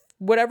with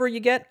whatever you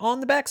get on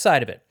the back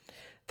side of it.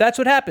 That's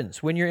what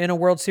happens when you're in a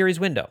World Series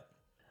window.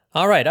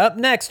 All right, up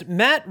next,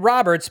 Matt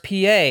Roberts, PA,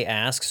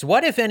 asks,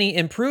 what, if any,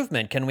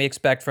 improvement can we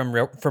expect from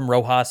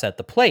Rojas at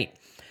the plate?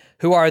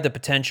 Who are the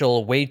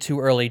potential way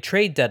too early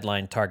trade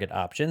deadline target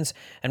options?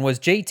 And was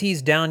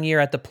JT's down year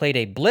at the plate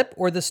a blip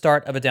or the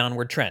start of a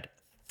downward trend?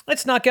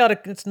 Let's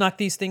knock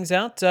these things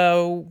out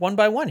one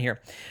by one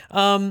here.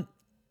 So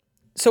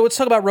let's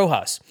talk about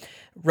Rojas.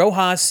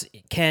 Rojas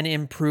can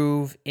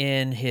improve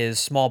in his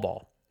small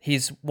ball.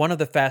 He's one of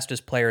the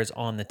fastest players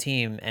on the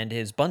team, and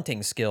his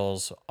bunting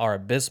skills are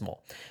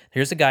abysmal.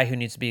 Here's a guy who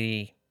needs to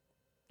be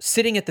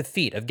sitting at the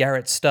feet of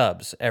Garrett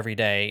Stubbs every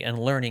day and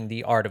learning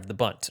the art of the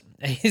bunt.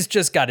 He's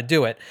just got to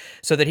do it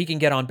so that he can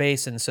get on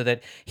base and so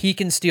that he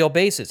can steal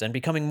bases, and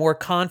becoming more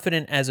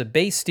confident as a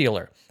base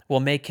stealer will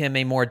make him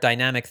a more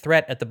dynamic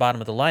threat at the bottom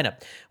of the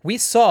lineup. We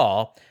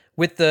saw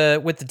with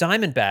the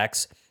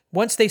Diamondbacks,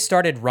 once they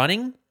started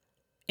running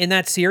in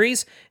that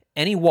series,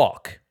 any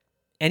walk,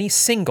 any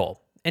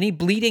single, any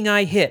bleeding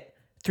eye hit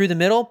through the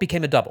middle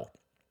became a double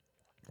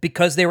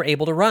because they were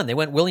able to run. They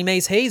went Willie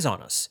Mays Hayes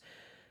on us.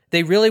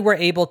 They really were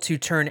able to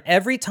turn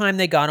every time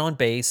they got on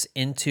base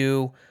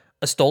into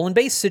a stolen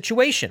base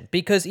situation,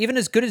 because even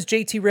as good as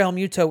JT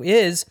Realmuto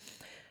is,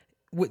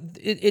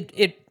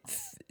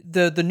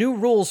 the new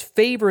rules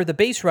favor the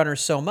base runner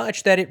so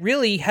much that it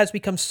really has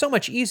become so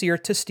much easier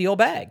to steal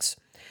bags.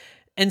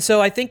 And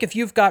so I think if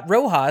you've got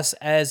Rojas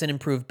as an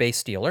improved base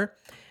stealer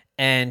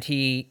and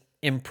he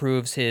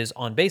improves his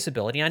on-base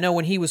ability, I know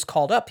when he was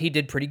called up, he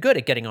did pretty good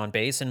at getting on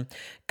base and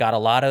got a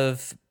lot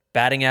of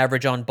batting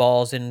average on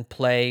balls in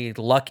play,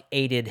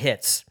 luck-aided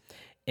hits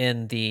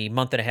in the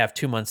month and a half,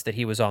 2 months that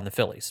he was on the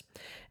Phillies.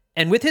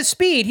 And with his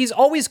speed, he's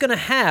always going to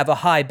have a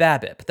high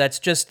BABIP. That's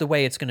just the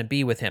way it's going to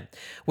be with him.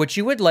 What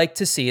you would like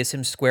to see is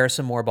him square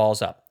some more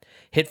balls up.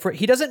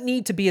 He doesn't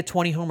need to be a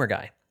 20-homer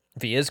guy.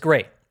 If he is,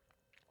 great.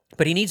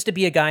 But he needs to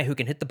be a guy who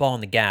can hit the ball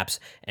in the gaps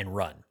and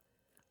run.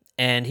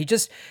 And he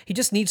just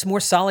needs more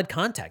solid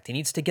contact. He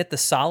needs to get the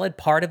solid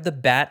part of the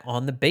bat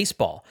on the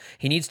baseball.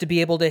 He needs to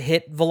be able to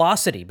hit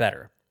velocity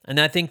better. And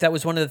I think that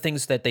was one of the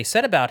things that they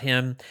said about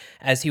him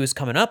as he was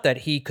coming up, that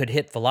he could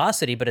hit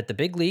velocity, but at the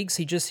big leagues,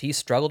 he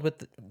struggled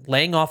with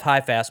laying off high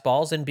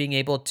fastballs and being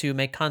able to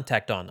make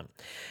contact on them.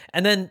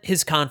 And then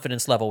his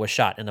confidence level was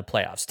shot in the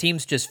playoffs.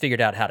 Teams just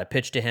figured out how to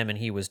pitch to him, and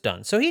he was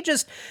done. So he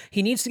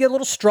needs to get a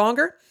little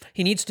stronger.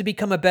 He needs to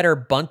become a better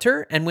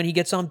bunter, and when he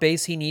gets on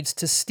base, he needs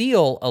to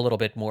steal a little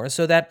bit more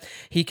so that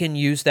he can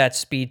use that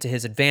speed to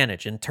his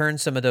advantage and turn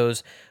some of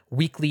those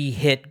weakly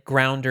hit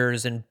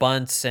grounders and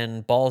bunts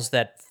and balls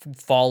that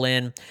fall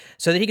in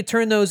so that he could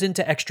turn those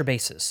into extra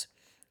bases.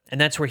 And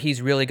that's where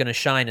he's really going to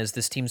shine as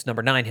this team's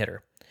number 9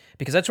 hitter,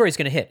 because that's where he's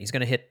going to hit. He's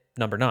going to hit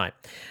number 9.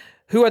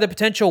 Who are the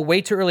potential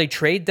way too early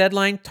trade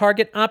deadline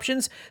target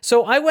options?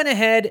 So I went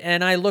ahead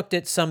and I looked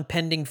at some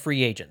pending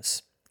free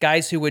agents,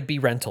 guys who would be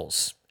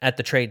rentals at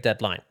the trade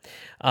deadline.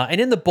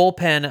 And in the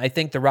bullpen, I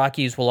think the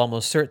Rockies will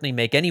almost certainly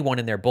make anyone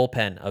in their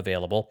bullpen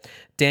available.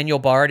 Daniel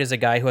Bard is a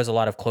guy who has a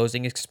lot of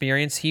closing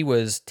experience. He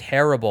was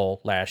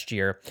terrible last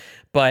year,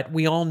 but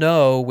we all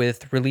know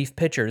with relief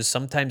pitchers,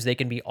 sometimes they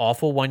can be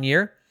awful one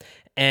year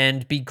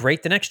and be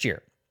great the next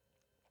year.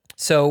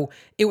 So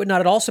it would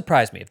not at all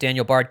surprise me if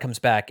Daniel Bard comes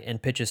back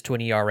and pitches to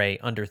an ERA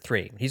under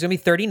 3. He's going to be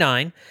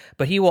 39,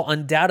 but he will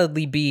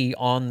undoubtedly be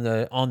on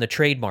the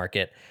trade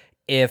market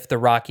if the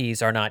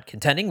Rockies are not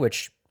contending,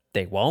 which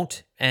they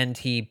won't, and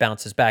he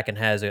bounces back and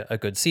has a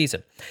good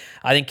season.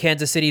 I think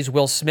Kansas City's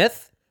Will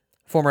Smith,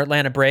 former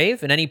Atlanta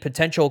Brave, and any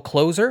potential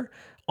closer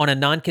on a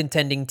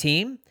non-contending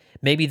team.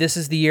 Maybe this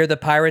is the year the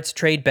Pirates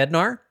trade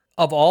Bednar.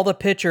 Of all the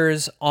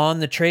pitchers on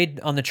the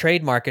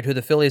trade market who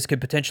the Phillies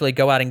could potentially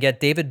go out and get,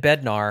 David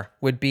Bednar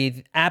would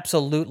be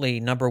absolutely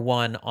number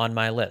 1 on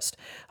my list.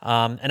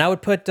 And I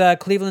would put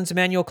Cleveland's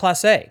Emmanuel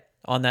Clase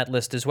on that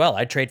list as well.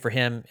 I'd trade for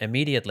him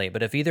immediately.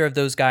 But if either of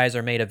those guys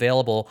are made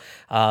available,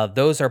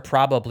 those are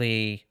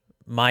probably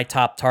my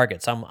top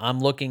targets. I'm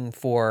looking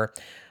for,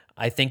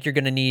 I think you're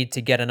going to need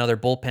to get another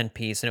bullpen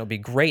piece, and it would be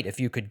great if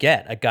you could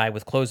get a guy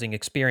with closing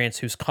experience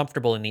who's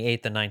comfortable in the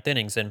 8th and 9th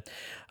innings. And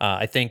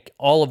I think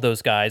all of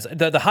those guys,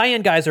 the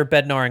high-end guys are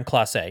Bednar and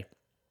Clase,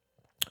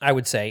 I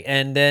would say.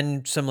 And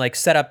then some like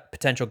setup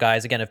potential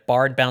guys. Again, if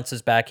Bard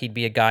bounces back, he'd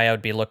be a guy I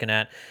would be looking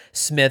at.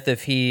 Smith,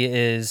 if he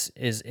is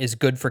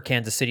good for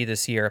Kansas City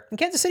this year. And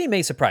Kansas City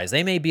may surprise.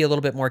 They may be a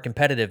little bit more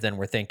competitive than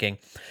we're thinking.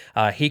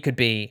 He could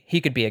be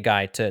a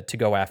guy to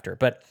go after.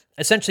 But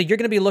essentially, you're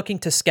going to be looking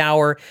to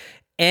scour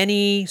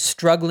any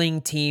struggling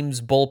team's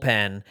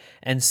bullpen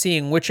and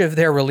seeing which of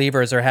their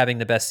relievers are having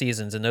the best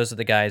seasons, and those are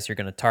the guys you're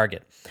going to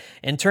target.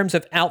 In terms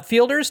of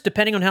outfielders,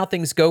 depending on how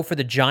things go for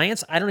the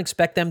Giants, I don't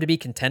expect them to be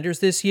contenders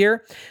this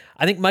year.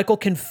 I think Michael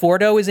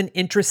Conforto is an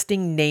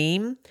interesting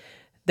name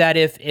that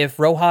if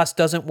Rojas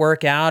doesn't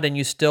work out and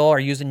you still are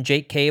using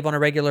Jake Cave on a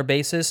regular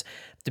basis,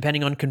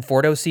 depending on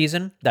Conforto's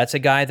season, that's a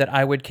guy that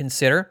I would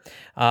consider.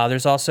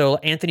 There's also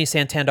Anthony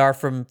Santander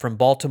from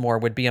Baltimore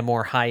would be a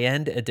more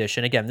high-end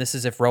addition. Again, this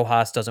is if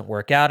Rojas doesn't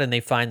work out and they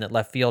find that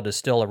left field is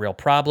still a real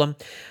problem.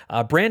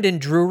 Brandon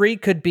Drury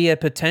could be a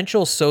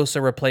potential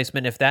Sosa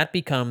replacement if that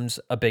becomes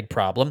a big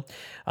problem.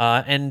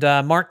 And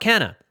Mark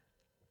Canha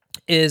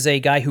is a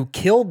guy who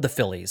killed the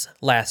Phillies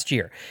last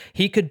year.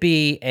 He could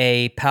be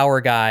a power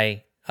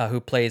guy who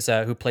plays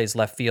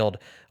left field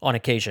on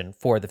occasion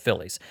for the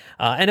Phillies.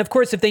 And of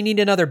course, if they need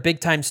another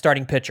big-time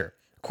starting pitcher,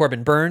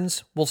 Corbin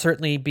Burns will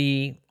certainly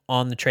be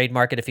on the trade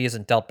market if he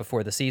isn't dealt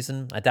before the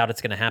season. I doubt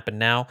it's going to happen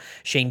now.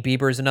 Shane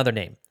Bieber is another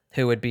name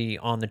who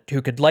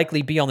could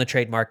likely be on the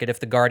trade market if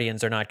the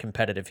Guardians are not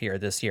competitive here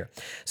this year.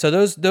 So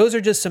those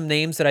are just some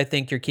names that I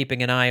think you're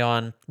keeping an eye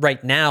on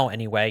right now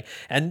anyway.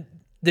 And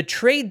the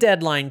trade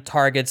deadline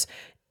targets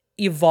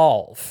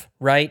evolve,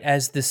 right,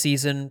 as the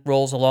season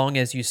rolls along,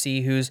 as you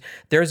see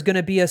there's going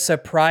to be a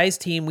surprise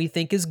team we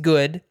think is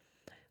good,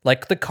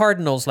 like the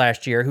Cardinals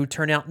last year, who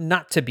turn out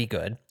not to be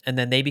good, and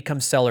then they become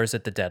sellers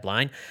at the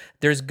deadline.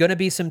 There's going to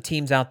be some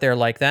teams out there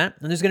like that,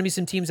 and there's going to be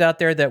some teams out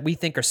there that we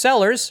think are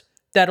sellers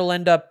that'll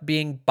end up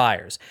being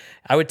buyers.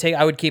 I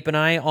would keep an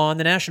eye on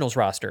the Nationals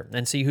roster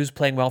and see who's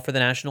playing well for the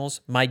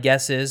Nationals. My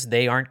guess is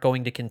they aren't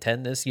going to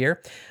contend this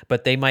year,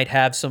 but they might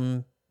have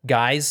some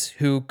guys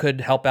who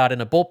could help out in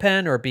a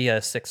bullpen or be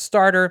a 6th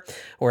starter,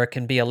 or it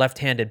can be a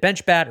left-handed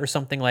bench bat or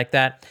something like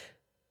that.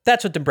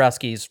 That's what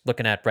Dombrowski's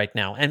looking at right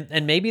now.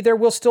 And maybe there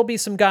will still be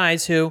some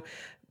guys who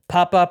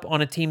pop up on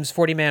a team's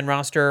 40-man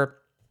roster,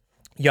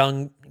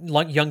 young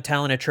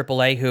talent at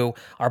AAA who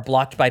are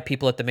blocked by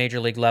people at the major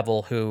league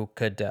level who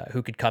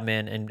could come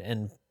in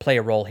and play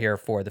a role here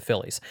for the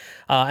Phillies.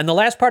 And the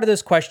last part of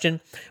this question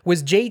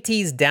was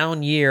JT's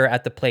down year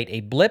at the plate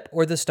a blip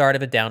or the start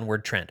of a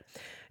downward trend?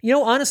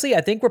 Honestly,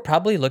 I think we're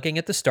probably looking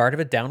at the start of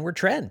a downward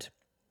trend.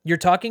 You're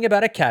talking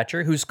about a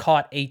catcher who's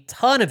caught a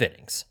ton of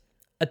innings,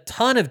 a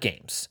ton of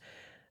games,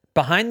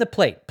 behind the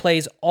plate,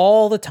 plays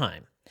all the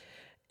time,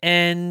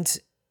 and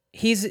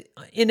he's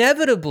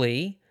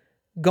inevitably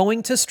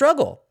going to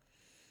struggle.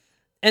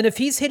 And if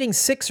he's hitting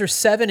 6 or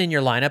 7 in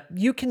your lineup,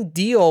 you can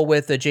deal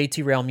with a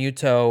JT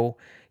Realmuto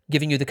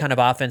giving you the kind of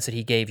offense that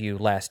he gave you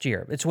last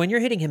year. It's when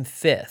you're hitting him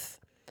 5th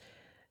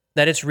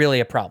that it's really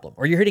a problem,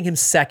 or you're hitting him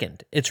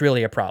 2nd, it's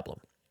really a problem.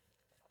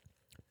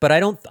 but I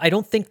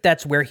don't think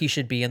that's where he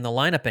should be in the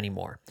lineup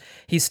anymore.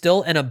 He's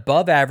still an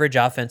above average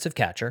offensive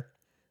catcher.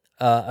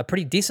 A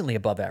pretty decently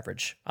above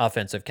average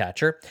offensive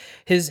catcher.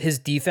 His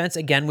defense,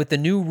 again, with the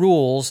new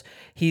rules,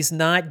 he's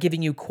not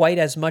giving you quite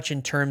as much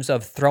in terms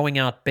of throwing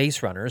out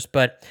base runners,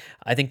 but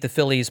I think the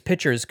Phillies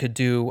pitchers could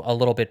do a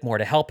little bit more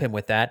to help him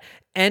with that.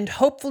 And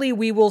hopefully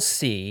we will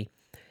see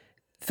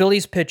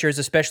Phillies pitchers,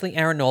 especially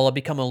Aaron Nola,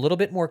 become a little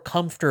bit more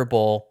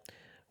comfortable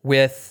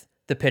with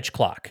the pitch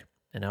clock.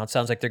 And now it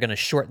sounds like they're going to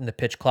shorten the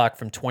pitch clock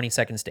from 20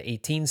 seconds to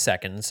 18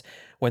 seconds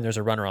when there's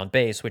a runner on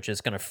base, which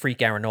is going to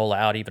freak Aaron Nola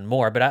out even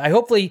more. But I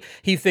hopefully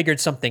he figured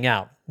something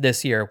out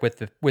this year with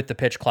the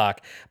pitch clock.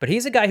 But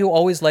he's a guy who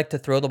always liked to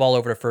throw the ball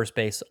over to first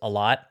base a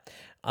lot.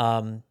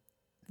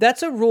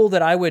 That's a rule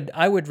that I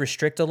would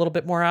restrict a little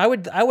bit more. I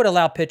would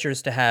allow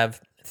pitchers to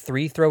have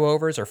 3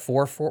 throwovers or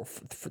 4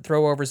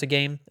 throwovers a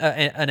game,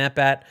 an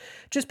at-bat,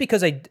 just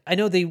because I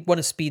know they want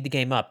to speed the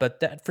game up,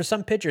 but for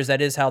some pitchers,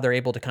 that is how they're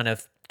able to kind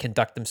of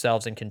conduct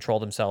themselves and control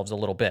themselves a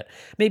little bit.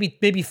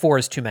 Maybe 4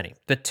 is too many,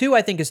 but 2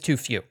 I think is too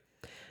few.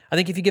 I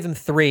think if you give him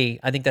 3,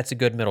 I think that's a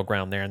good middle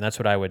ground there, and that's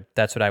what I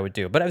would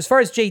do. But as far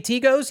as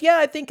JT goes, yeah,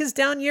 I think his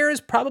down year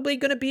is probably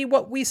going to be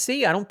what we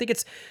see. I don't think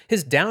it's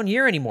his down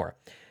year anymore.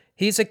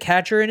 He's a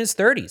catcher in his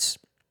 30s,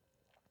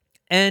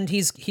 and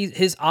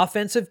his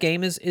offensive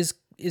game is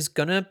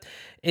gonna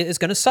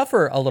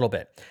suffer a little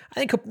bit. I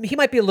think he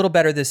might be a little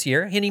better this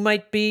year, and he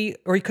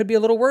could be a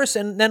little worse,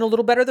 and then a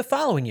little better the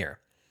following year.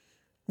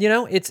 You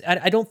know,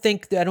 I don't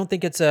think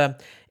it's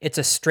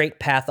a straight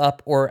path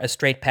up or a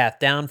straight path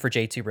down for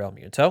JT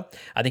Realmuto.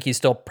 I think he's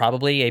still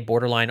probably a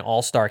borderline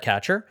all-star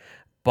catcher,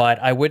 but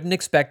I wouldn't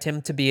expect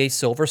him to be a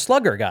silver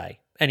slugger guy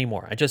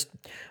anymore.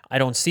 I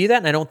don't see that,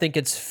 and I don't think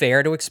it's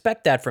fair to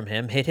expect that from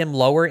him. Hit him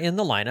lower in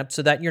the lineup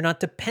so that you're not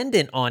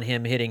dependent on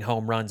him hitting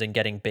home runs and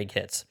getting big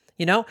hits.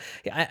 You know,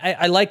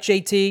 I like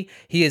JT.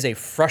 He is a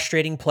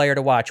frustrating player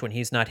to watch when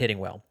he's not hitting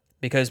well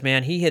because,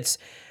 man, he hits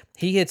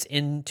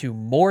into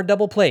more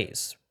double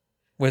plays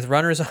with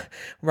runners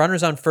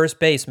on first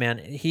base, man.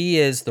 He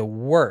is the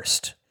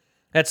worst.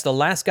 That's the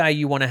last guy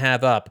you want to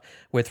have up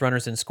with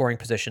runners in scoring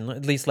position,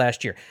 at least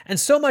last year. And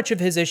so much of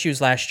his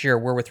issues last year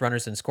were with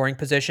runners in scoring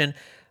position.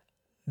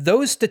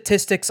 Those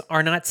statistics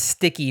are not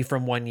sticky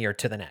from one year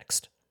to the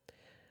next.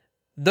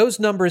 Those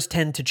numbers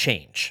tend to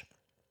change.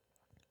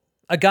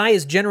 A guy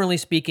is, generally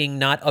speaking,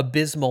 not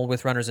abysmal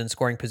with runners in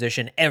scoring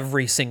position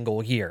every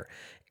single year.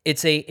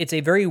 It's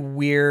a very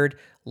weird,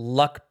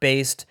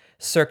 luck-based,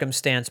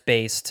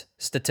 circumstance-based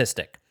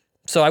statistic.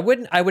 So I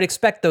would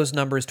expect those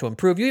numbers to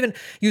improve.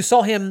 You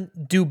saw him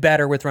do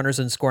better with runners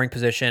in scoring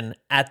position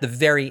at the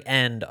very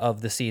end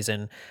of the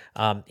season,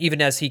 even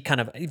as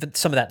even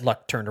some of that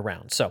luck turned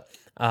around. So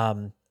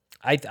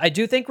I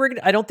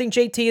don't think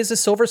JT is a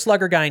silver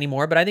slugger guy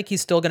anymore, but I think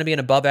he's still going to be an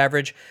above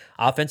average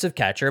offensive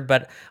catcher.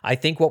 But I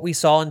think what we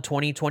saw in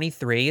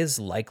 2023 is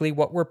likely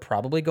what we're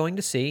probably going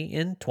to see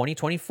in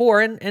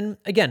 2024. And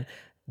again,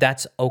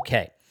 that's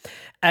okay.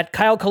 At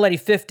Kyle Coletti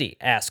 50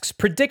 asks,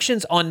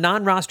 predictions on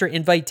non-roster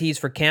invitees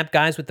for camp,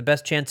 guys with the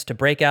best chance to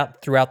break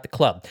out throughout the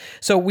club.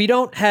 So we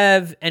don't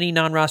have any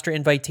non-roster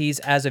invitees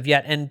as of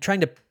yet, and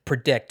trying to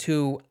predict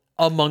who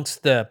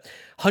amongst the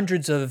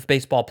hundreds of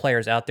baseball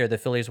players out there the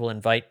Phillies will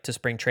invite to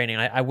spring training,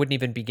 I wouldn't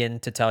even begin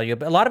to tell you.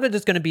 But a lot of it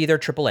is going to be their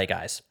AAA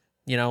guys,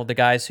 you know, the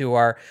guys who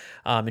are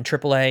in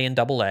AAA and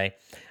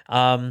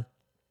AA.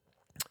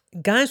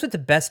 Guys with the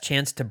best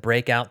chance to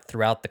break out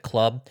throughout the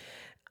club,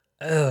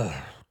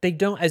 they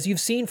don't, as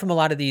you've seen from a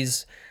lot of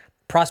these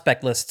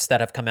prospect lists that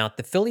have come out,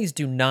 the Phillies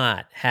do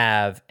not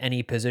have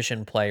any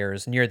position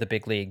players near the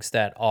big leagues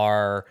that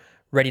are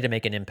ready to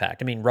make an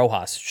impact. I mean,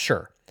 Rojas,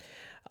 sure.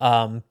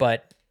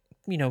 But,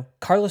 you know,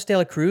 Carlos De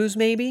La Cruz,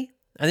 maybe.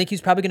 I think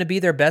he's probably going to be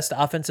their best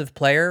offensive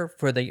player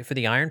for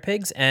the Iron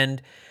Pigs.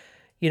 And,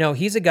 you know,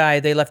 he's a guy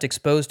they left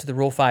exposed to the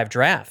Rule 5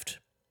 draft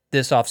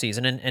this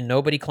offseason, and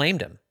nobody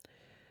claimed him.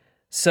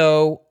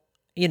 So,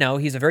 you know,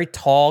 he's a very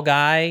tall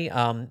guy.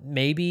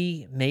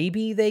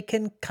 Maybe they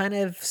can kind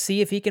of see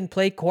if he can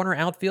play corner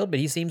outfield, but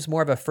he seems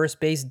more of a first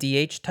base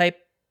DH type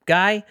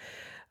guy.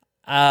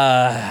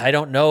 I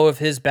don't know if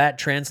his bat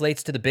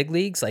translates to the big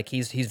leagues. Like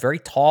he's very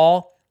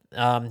tall.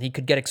 He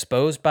could get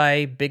exposed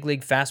by big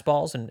league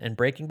fastballs and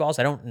breaking balls.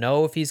 I don't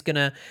know if he's going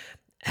to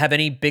have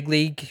any big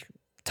league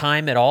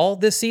time at all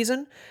this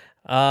season.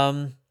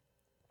 You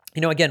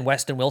know, again,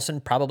 Weston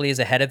Wilson probably is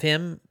ahead of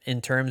him in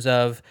terms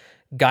of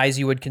guys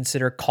you would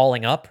consider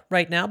calling up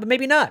right now, but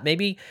maybe not.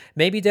 Maybe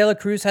De La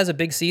Cruz has a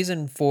big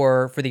season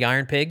for the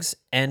Iron Pigs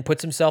and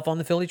puts himself on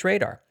the Phillies'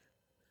 radar.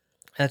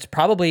 That's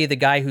probably the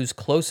guy who's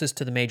closest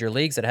to the major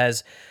leagues that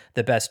has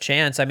the best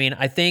chance. I mean,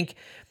 I think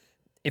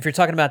if you're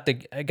talking about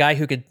a guy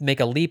who could make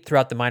a leap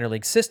throughout the minor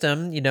league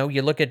system, you know,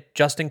 you look at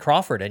Justin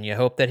Crawford and you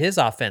hope that his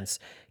offense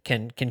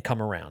can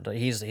come around.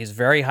 He's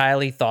very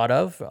highly thought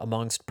of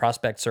amongst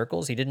prospect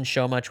circles. He didn't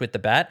show much with the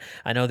bat.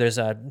 I know there's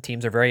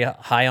teams are very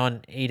high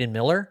on Aiden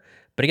Miller,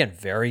 but again,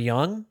 very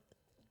young.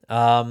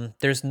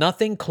 There's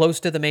nothing close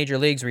to the major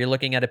leagues where you're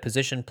looking at a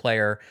position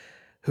player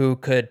who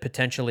could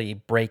potentially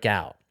break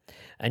out.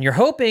 And you're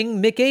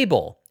hoping Mick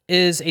Abel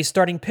is a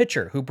starting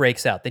pitcher who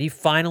breaks out, that he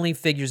finally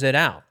figures it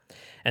out,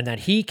 and that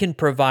he can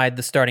provide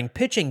the starting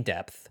pitching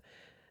depth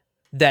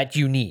that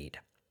you need.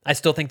 I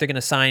still think they're going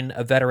to sign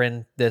a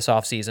veteran this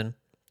offseason,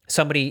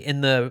 somebody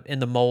in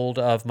the mold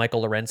of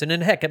Michael Lorenzen,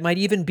 and heck, it might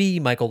even be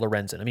Michael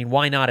Lorenzen. I mean,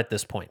 why not at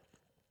this point?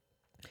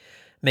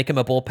 Make him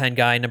a bullpen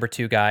guy, number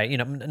 2 guy,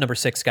 number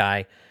 6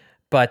 guy.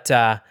 But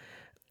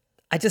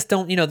I just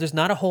don't, there's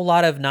not a whole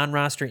lot of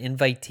non-roster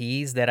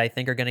invitees that I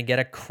think are going to get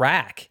a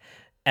crack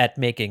at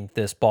making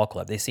this ball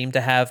club. They seem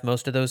to have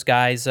most of those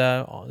guys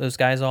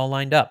all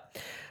lined up.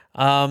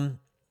 All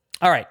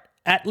right.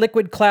 At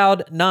Liquid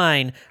Cloud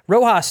 9,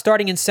 Rojas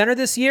starting in center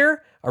this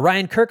year.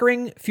 Orion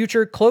Kerkering,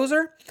 future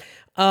closer.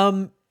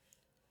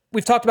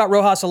 We've talked about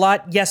Rojas a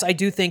lot. Yes, I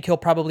do think he'll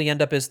probably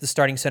end up as the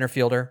starting center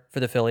fielder for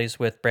the Phillies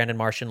with Brandon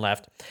Martian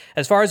left.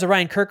 As far as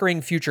Orion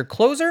Kerkering, future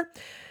closer,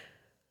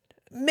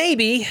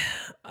 maybe.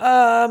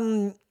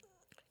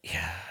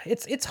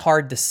 It's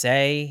hard to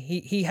say.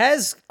 He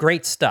has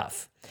great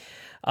stuff.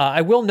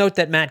 I will note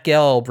that Matt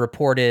Gelb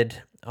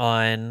reported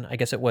on, I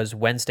guess it was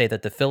Wednesday,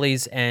 that the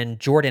Phillies and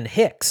Jordan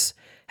Hicks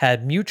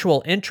had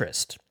mutual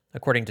interest,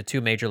 according to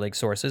 2 major league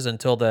sources,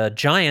 until the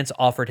Giants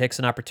offered Hicks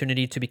an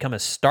opportunity to become a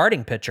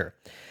starting pitcher.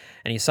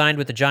 And he signed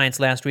with the Giants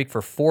last week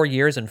for 4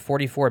 years and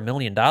 $44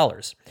 million.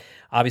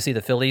 Obviously,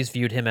 the Phillies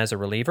viewed him as a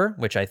reliever,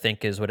 which I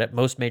think is what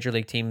most major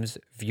league teams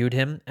viewed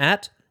him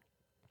at.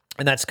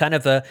 And that's kind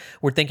of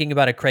we're thinking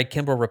about a Craig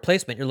Kimbrell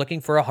replacement. You're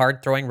looking for a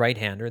hard-throwing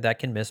right-hander that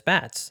can miss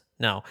bats.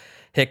 Now,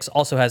 Hicks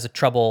also has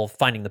trouble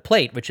finding the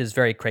plate, which is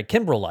very Craig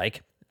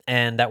Kimbrell-like,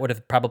 and that would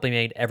have probably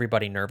made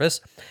everybody nervous.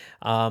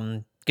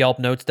 Gelb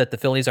notes that the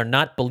Phillies are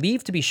not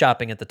believed to be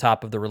shopping at the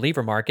top of the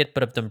reliever market,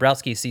 but if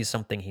Dombrowski sees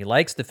something he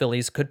likes, the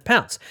Phillies could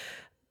pounce.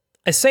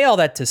 I say all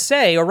that to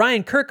say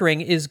Orion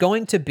Kerkering is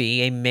going to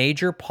be a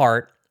major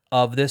part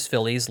of this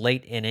Phillies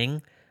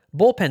late-inning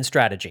bullpen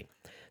strategy.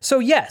 So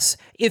yes,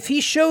 if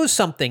he shows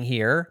something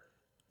here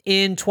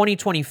in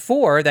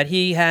 2024 that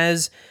he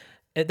has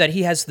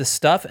the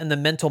stuff and the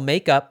mental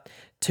makeup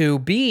to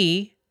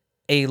be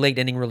a late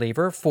inning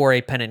reliever for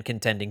a pennant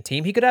contending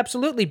team, he could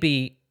absolutely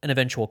be an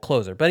eventual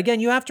closer. But again,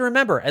 you have to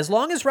remember, as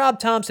long as Rob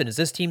Thompson is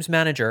this team's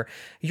manager,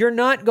 you're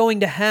not going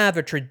to have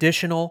a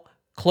traditional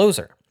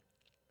closer.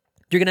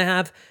 You're going to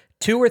have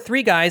 2 or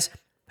 3 guys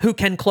who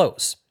can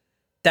close.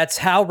 That's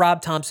how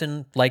Rob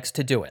Thompson likes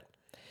to do it.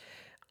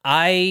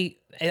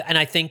 And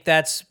I think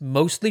that's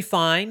mostly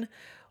fine.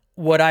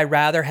 Would I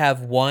rather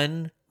have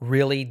one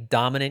really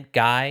dominant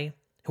guy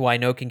who I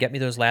know can get me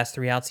those last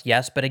 3 outs?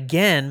 Yes. But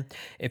again,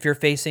 if you're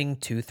facing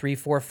 2, 3,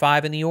 4,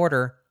 5 in the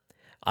order,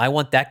 I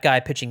want that guy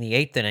pitching the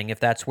 8th inning if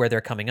that's where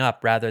they're coming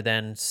up, rather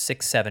than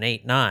 6, 7,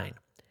 8, 9.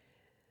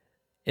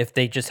 If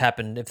the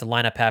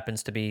lineup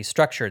happens to be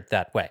structured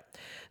that way.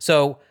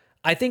 So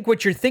I think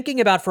what you're thinking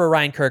about for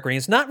Orion Kerkering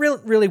is not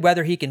really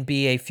whether he can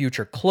be a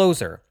future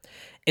closer.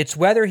 It's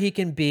whether he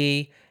can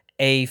be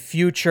a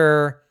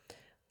future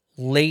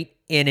late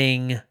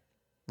inning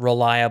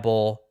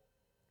reliable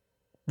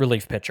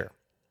relief pitcher.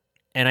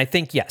 And I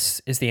think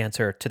yes is the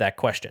answer to that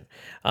question.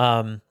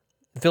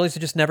 The Phillies are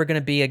just never going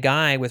to be a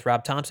guy with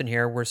Rob Thompson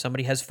here where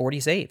somebody has 40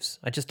 saves.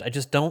 I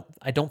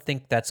don't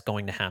think that's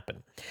going to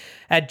happen.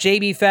 At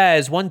JB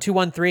Faz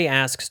 1213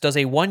 asks, does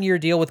a 1-year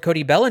deal with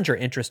Cody Bellinger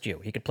interest you?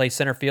 He could play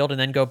center field and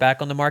then go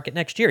back on the market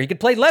next year. He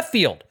could play left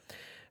field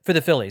for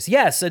the Phillies.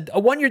 Yes, a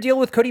 1-year deal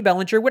with Cody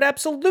Bellinger would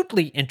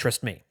absolutely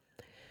interest me.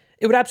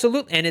 It would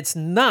absolutely, and it's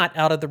not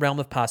out of the realm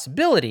of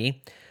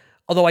possibility,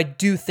 although I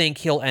do think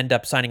he'll end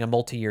up signing a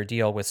multi-year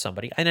deal with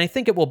somebody, and I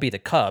think it will be the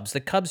Cubs.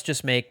 The Cubs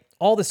just make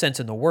all the sense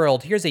in the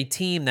world. Here's a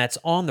team that's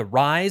on the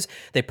rise.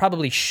 They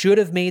probably should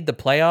have made the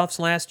playoffs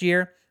last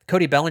year.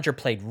 Cody Bellinger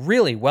played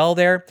really well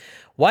there.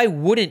 Why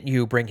wouldn't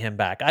you bring him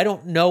back? I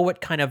don't know what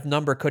kind of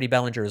number Cody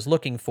Bellinger is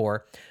looking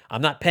for.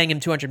 I'm not paying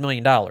him $200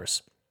 million.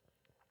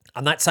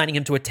 I'm not signing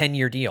him to a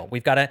 10-year deal.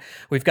 We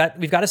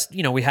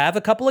have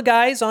a couple of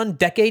guys on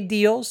decade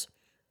deals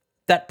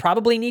that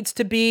probably needs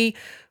to be,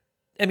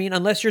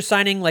 unless you're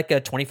signing like a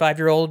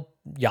 25-year-old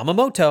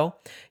Yamamoto,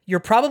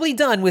 you're probably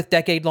done with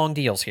decade-long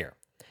deals here.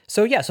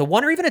 So yes, a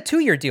 1 or even a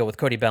 2-year deal with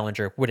Cody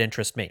Bellinger would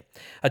interest me.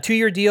 A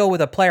 2-year deal with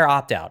a player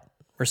opt-out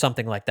or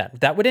something like that.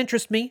 That would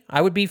interest me.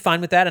 I would be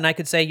fine with that. And I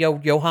could say,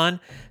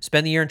 Johan,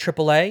 spend the year in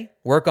AAA,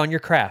 work on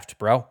your craft,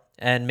 bro.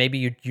 And maybe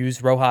you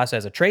use Rojas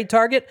as a trade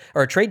target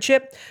or a trade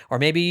chip, or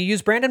maybe you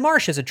use Brandon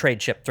Marsh as a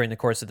trade chip during the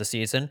course of the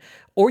season,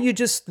 or you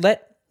just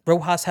let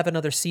Rojas have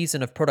another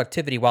season of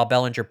productivity while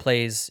Bellinger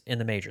plays in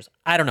the majors.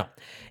 I don't know.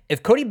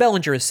 If Cody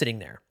Bellinger is sitting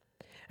there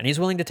and he's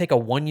willing to take a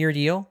 1-year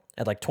deal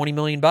at like $20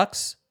 million,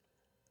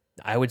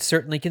 I would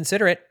certainly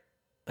consider it.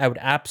 I would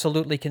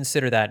absolutely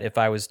consider that if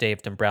I was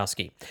Dave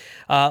Dombrowski.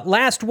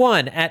 Last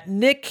one, at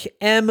Nick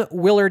M.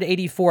 Willard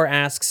 84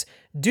 asks,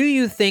 do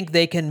you think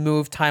they can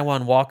move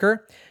Taijuan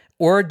Walker,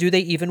 or do they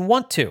even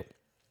want to?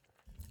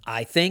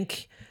 I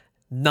think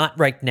not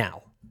right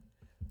now.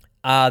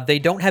 They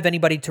don't have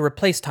anybody to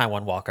replace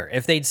Taijuan Walker.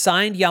 If they'd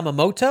signed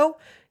Yamamoto,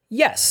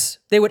 yes,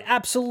 they would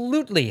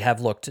absolutely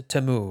have looked to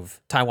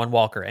move Taijuan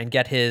Walker and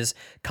get his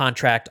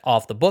contract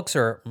off the books,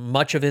 or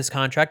much of his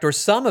contract, or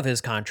some of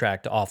his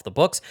contract off the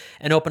books,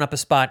 and open up a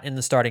spot in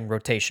the starting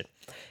rotation.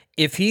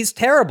 If he's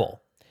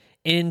terrible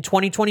in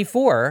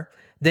 2024,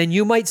 then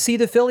you might see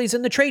the Phillies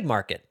in the trade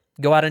market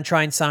go out and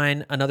try and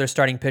sign another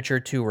starting pitcher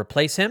to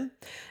replace him.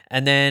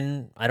 And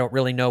then I don't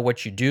really know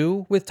what you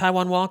do with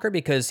Taijuan Walker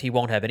because he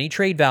won't have any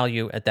trade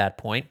value at that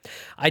point.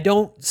 I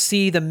don't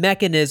see the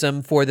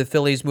mechanism for the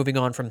Phillies moving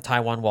on from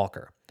Taijuan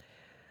Walker.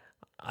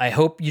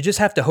 You just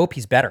have to hope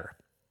he's better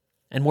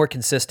and more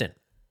consistent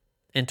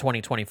in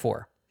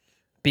 2024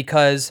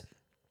 because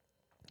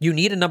you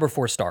need a number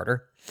 4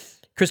 starter.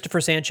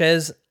 Christopher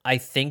Sanchez, I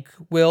think,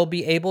 will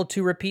be able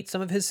to repeat some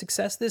of his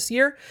success this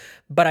year,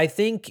 but I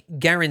think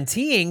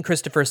guaranteeing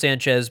Christopher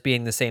Sanchez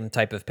being the same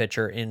type of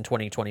pitcher in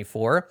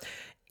 2024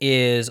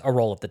 is a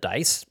roll of the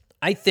dice.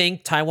 I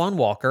think Taijuan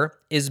Walker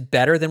is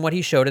better than what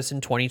he showed us in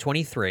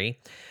 2023.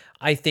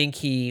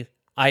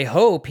 I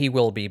hope he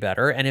will be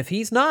better, and if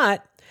he's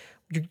not,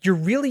 you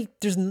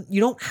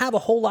don't have a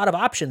whole lot of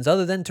options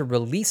other than to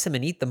release him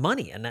and eat the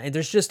money, and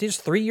there's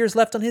 3 years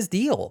left on his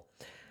deal.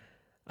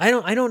 I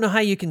don't know how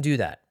you can do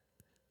that.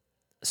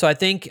 So I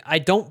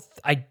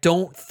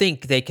don't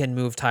think they can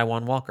move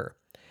Taijuan Walker.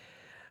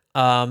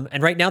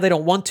 And right now they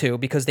don't want to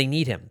because they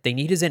need him. They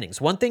need his innings.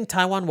 One thing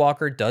Taijuan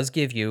Walker does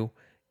give you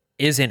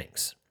is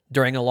innings.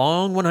 During a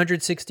long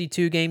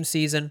 162 game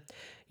season,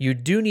 you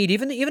do need,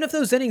 even if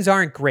those innings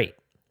aren't great,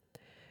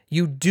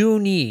 you do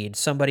need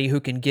somebody who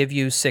can give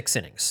you 6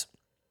 innings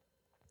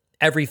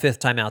every 5th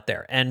time out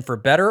there. And for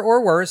better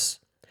or worse,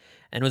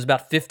 and it was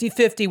about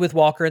 50-50 with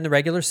Walker in the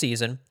regular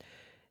season,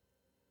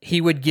 he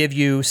would give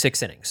you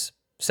 6 innings,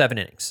 7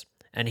 innings.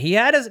 And he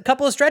had a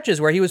couple of stretches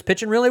where he was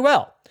pitching really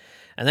well.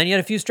 And then he had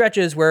a few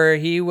stretches where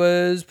he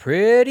was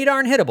pretty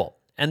darn hittable.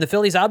 And the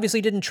Phillies obviously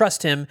didn't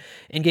trust him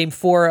in Game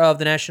 4 of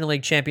the National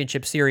League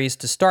Championship Series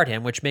to start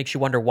him, which makes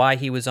you wonder why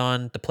he was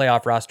on the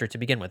playoff roster to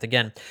begin with.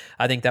 Again,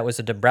 I think that was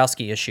a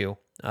Dombrowski issue,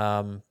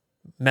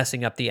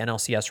 messing up the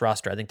NLCS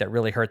roster. I think that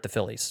really hurt the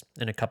Phillies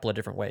in a couple of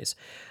different ways.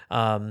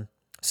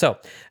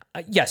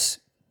 Yes.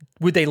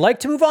 Would they like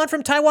to move on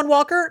from Taijuan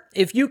Walker?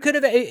 I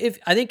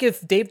think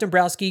if Dave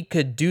Dombrowski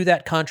could do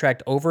that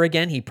contract over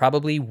again, he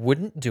probably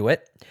wouldn't do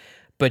it.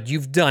 But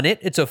you've done it.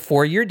 It's a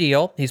 4-year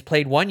deal. He's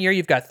played 1 year.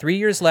 You've got 3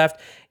 years left.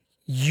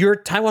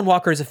 Taijuan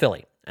Walker is a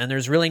Philly, and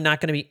there's really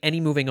not going to be any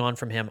moving on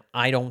from him,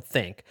 I don't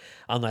think,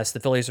 unless the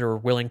Phillies are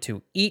willing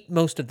to eat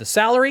most of the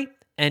salary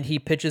and he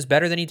pitches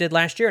better than he did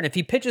last year. And if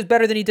he pitches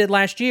better than he did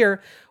last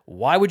year,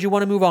 why would you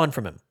want to move on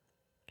from him?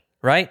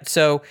 Right?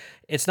 So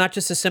it's not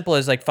just as simple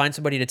as find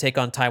somebody to take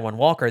on Taijuan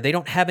Walker. They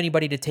don't have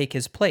anybody to take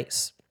his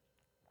place.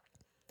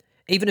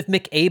 Even if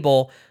Mick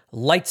Abel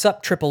lights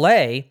up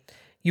AAA,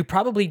 you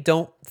probably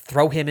don't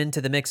throw him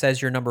into the mix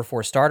as your number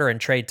 4 starter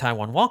and trade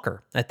Taijuan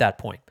Walker at that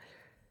point.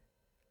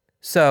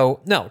 So,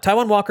 no,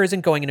 Taijuan Walker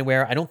isn't going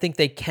anywhere. I don't think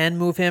they can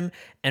move him.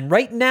 And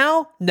right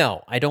now,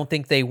 no, I don't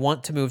think they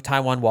want to move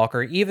Taijuan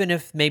Walker, even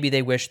if maybe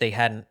they wish they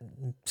hadn't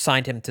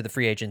signed him to the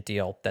free agent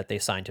deal that they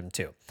signed him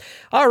to.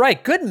 All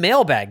right, good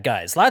mailbag,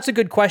 guys. Lots of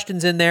good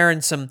questions in there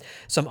and some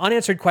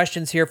unanswered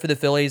questions here for the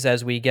Phillies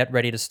as we get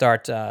ready to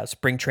start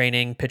spring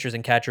training, pitchers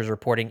and catchers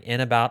reporting in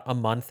about a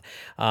month.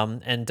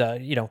 Things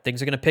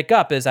are going to pick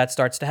up as that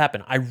starts to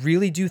happen. I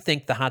really do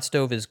think the hot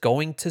stove is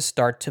going to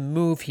start to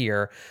move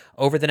here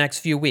over the next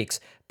few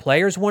weeks.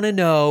 Players want to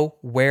know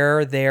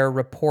where they're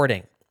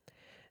reporting.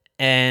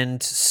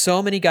 And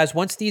so many guys,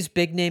 once these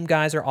big name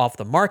guys are off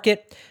the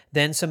market,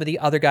 then some of the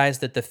other guys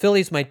that the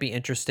Phillies might be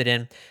interested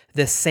in,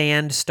 the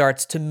sand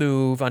starts to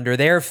move under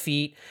their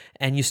feet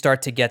and you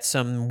start to get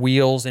some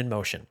wheels in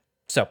motion.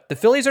 So the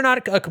Phillies are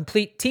not a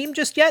complete team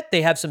just yet.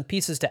 They have some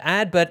pieces to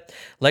add, but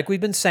like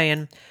we've been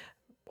saying,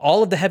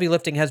 all of the heavy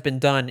lifting has been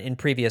done in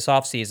previous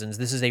off seasons.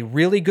 This is a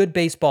really good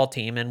baseball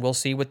team, and we'll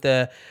see what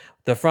the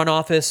front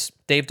office,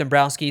 Dave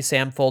Dombrowski,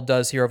 Sam Fuld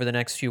does here over the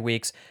next few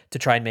weeks to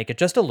try and make it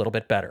just a little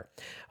bit better.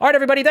 All right,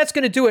 everybody, that's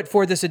going to do it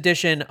for this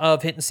edition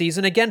of Hittin'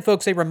 Season. Again,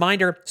 folks, a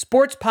reminder,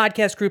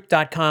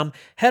 sportspodcastgroup.com.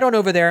 Head on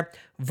over there.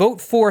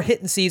 Vote for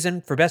Hittin' Season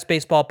for Best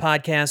Baseball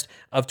Podcast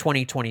of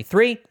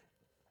 2023.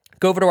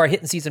 Go over to our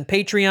Hittin' Season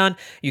Patreon.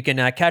 You can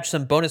catch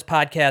some bonus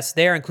podcasts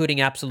there,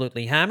 including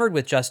Absolutely Hammered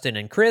with Justin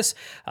and Chris,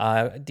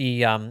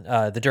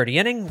 the Dirty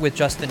Inning with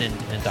Justin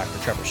and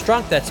Dr. Trevor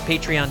Strunk. That's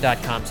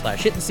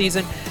patreon.com/Hittin'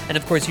 Season. And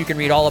of course, you can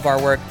read all of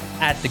our work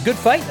at The Good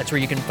Phight. That's where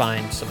you can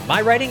find some of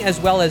my writing, as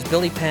well as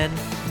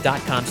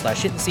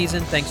billypenn.com/Hittin'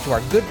 Season. Thanks to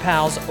our good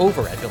pals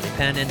over at Billy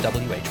Penn and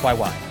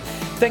WHYY.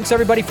 Thanks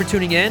everybody for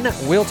tuning in.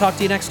 We'll talk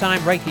to you next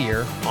time right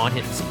here on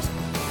Hittin' Season.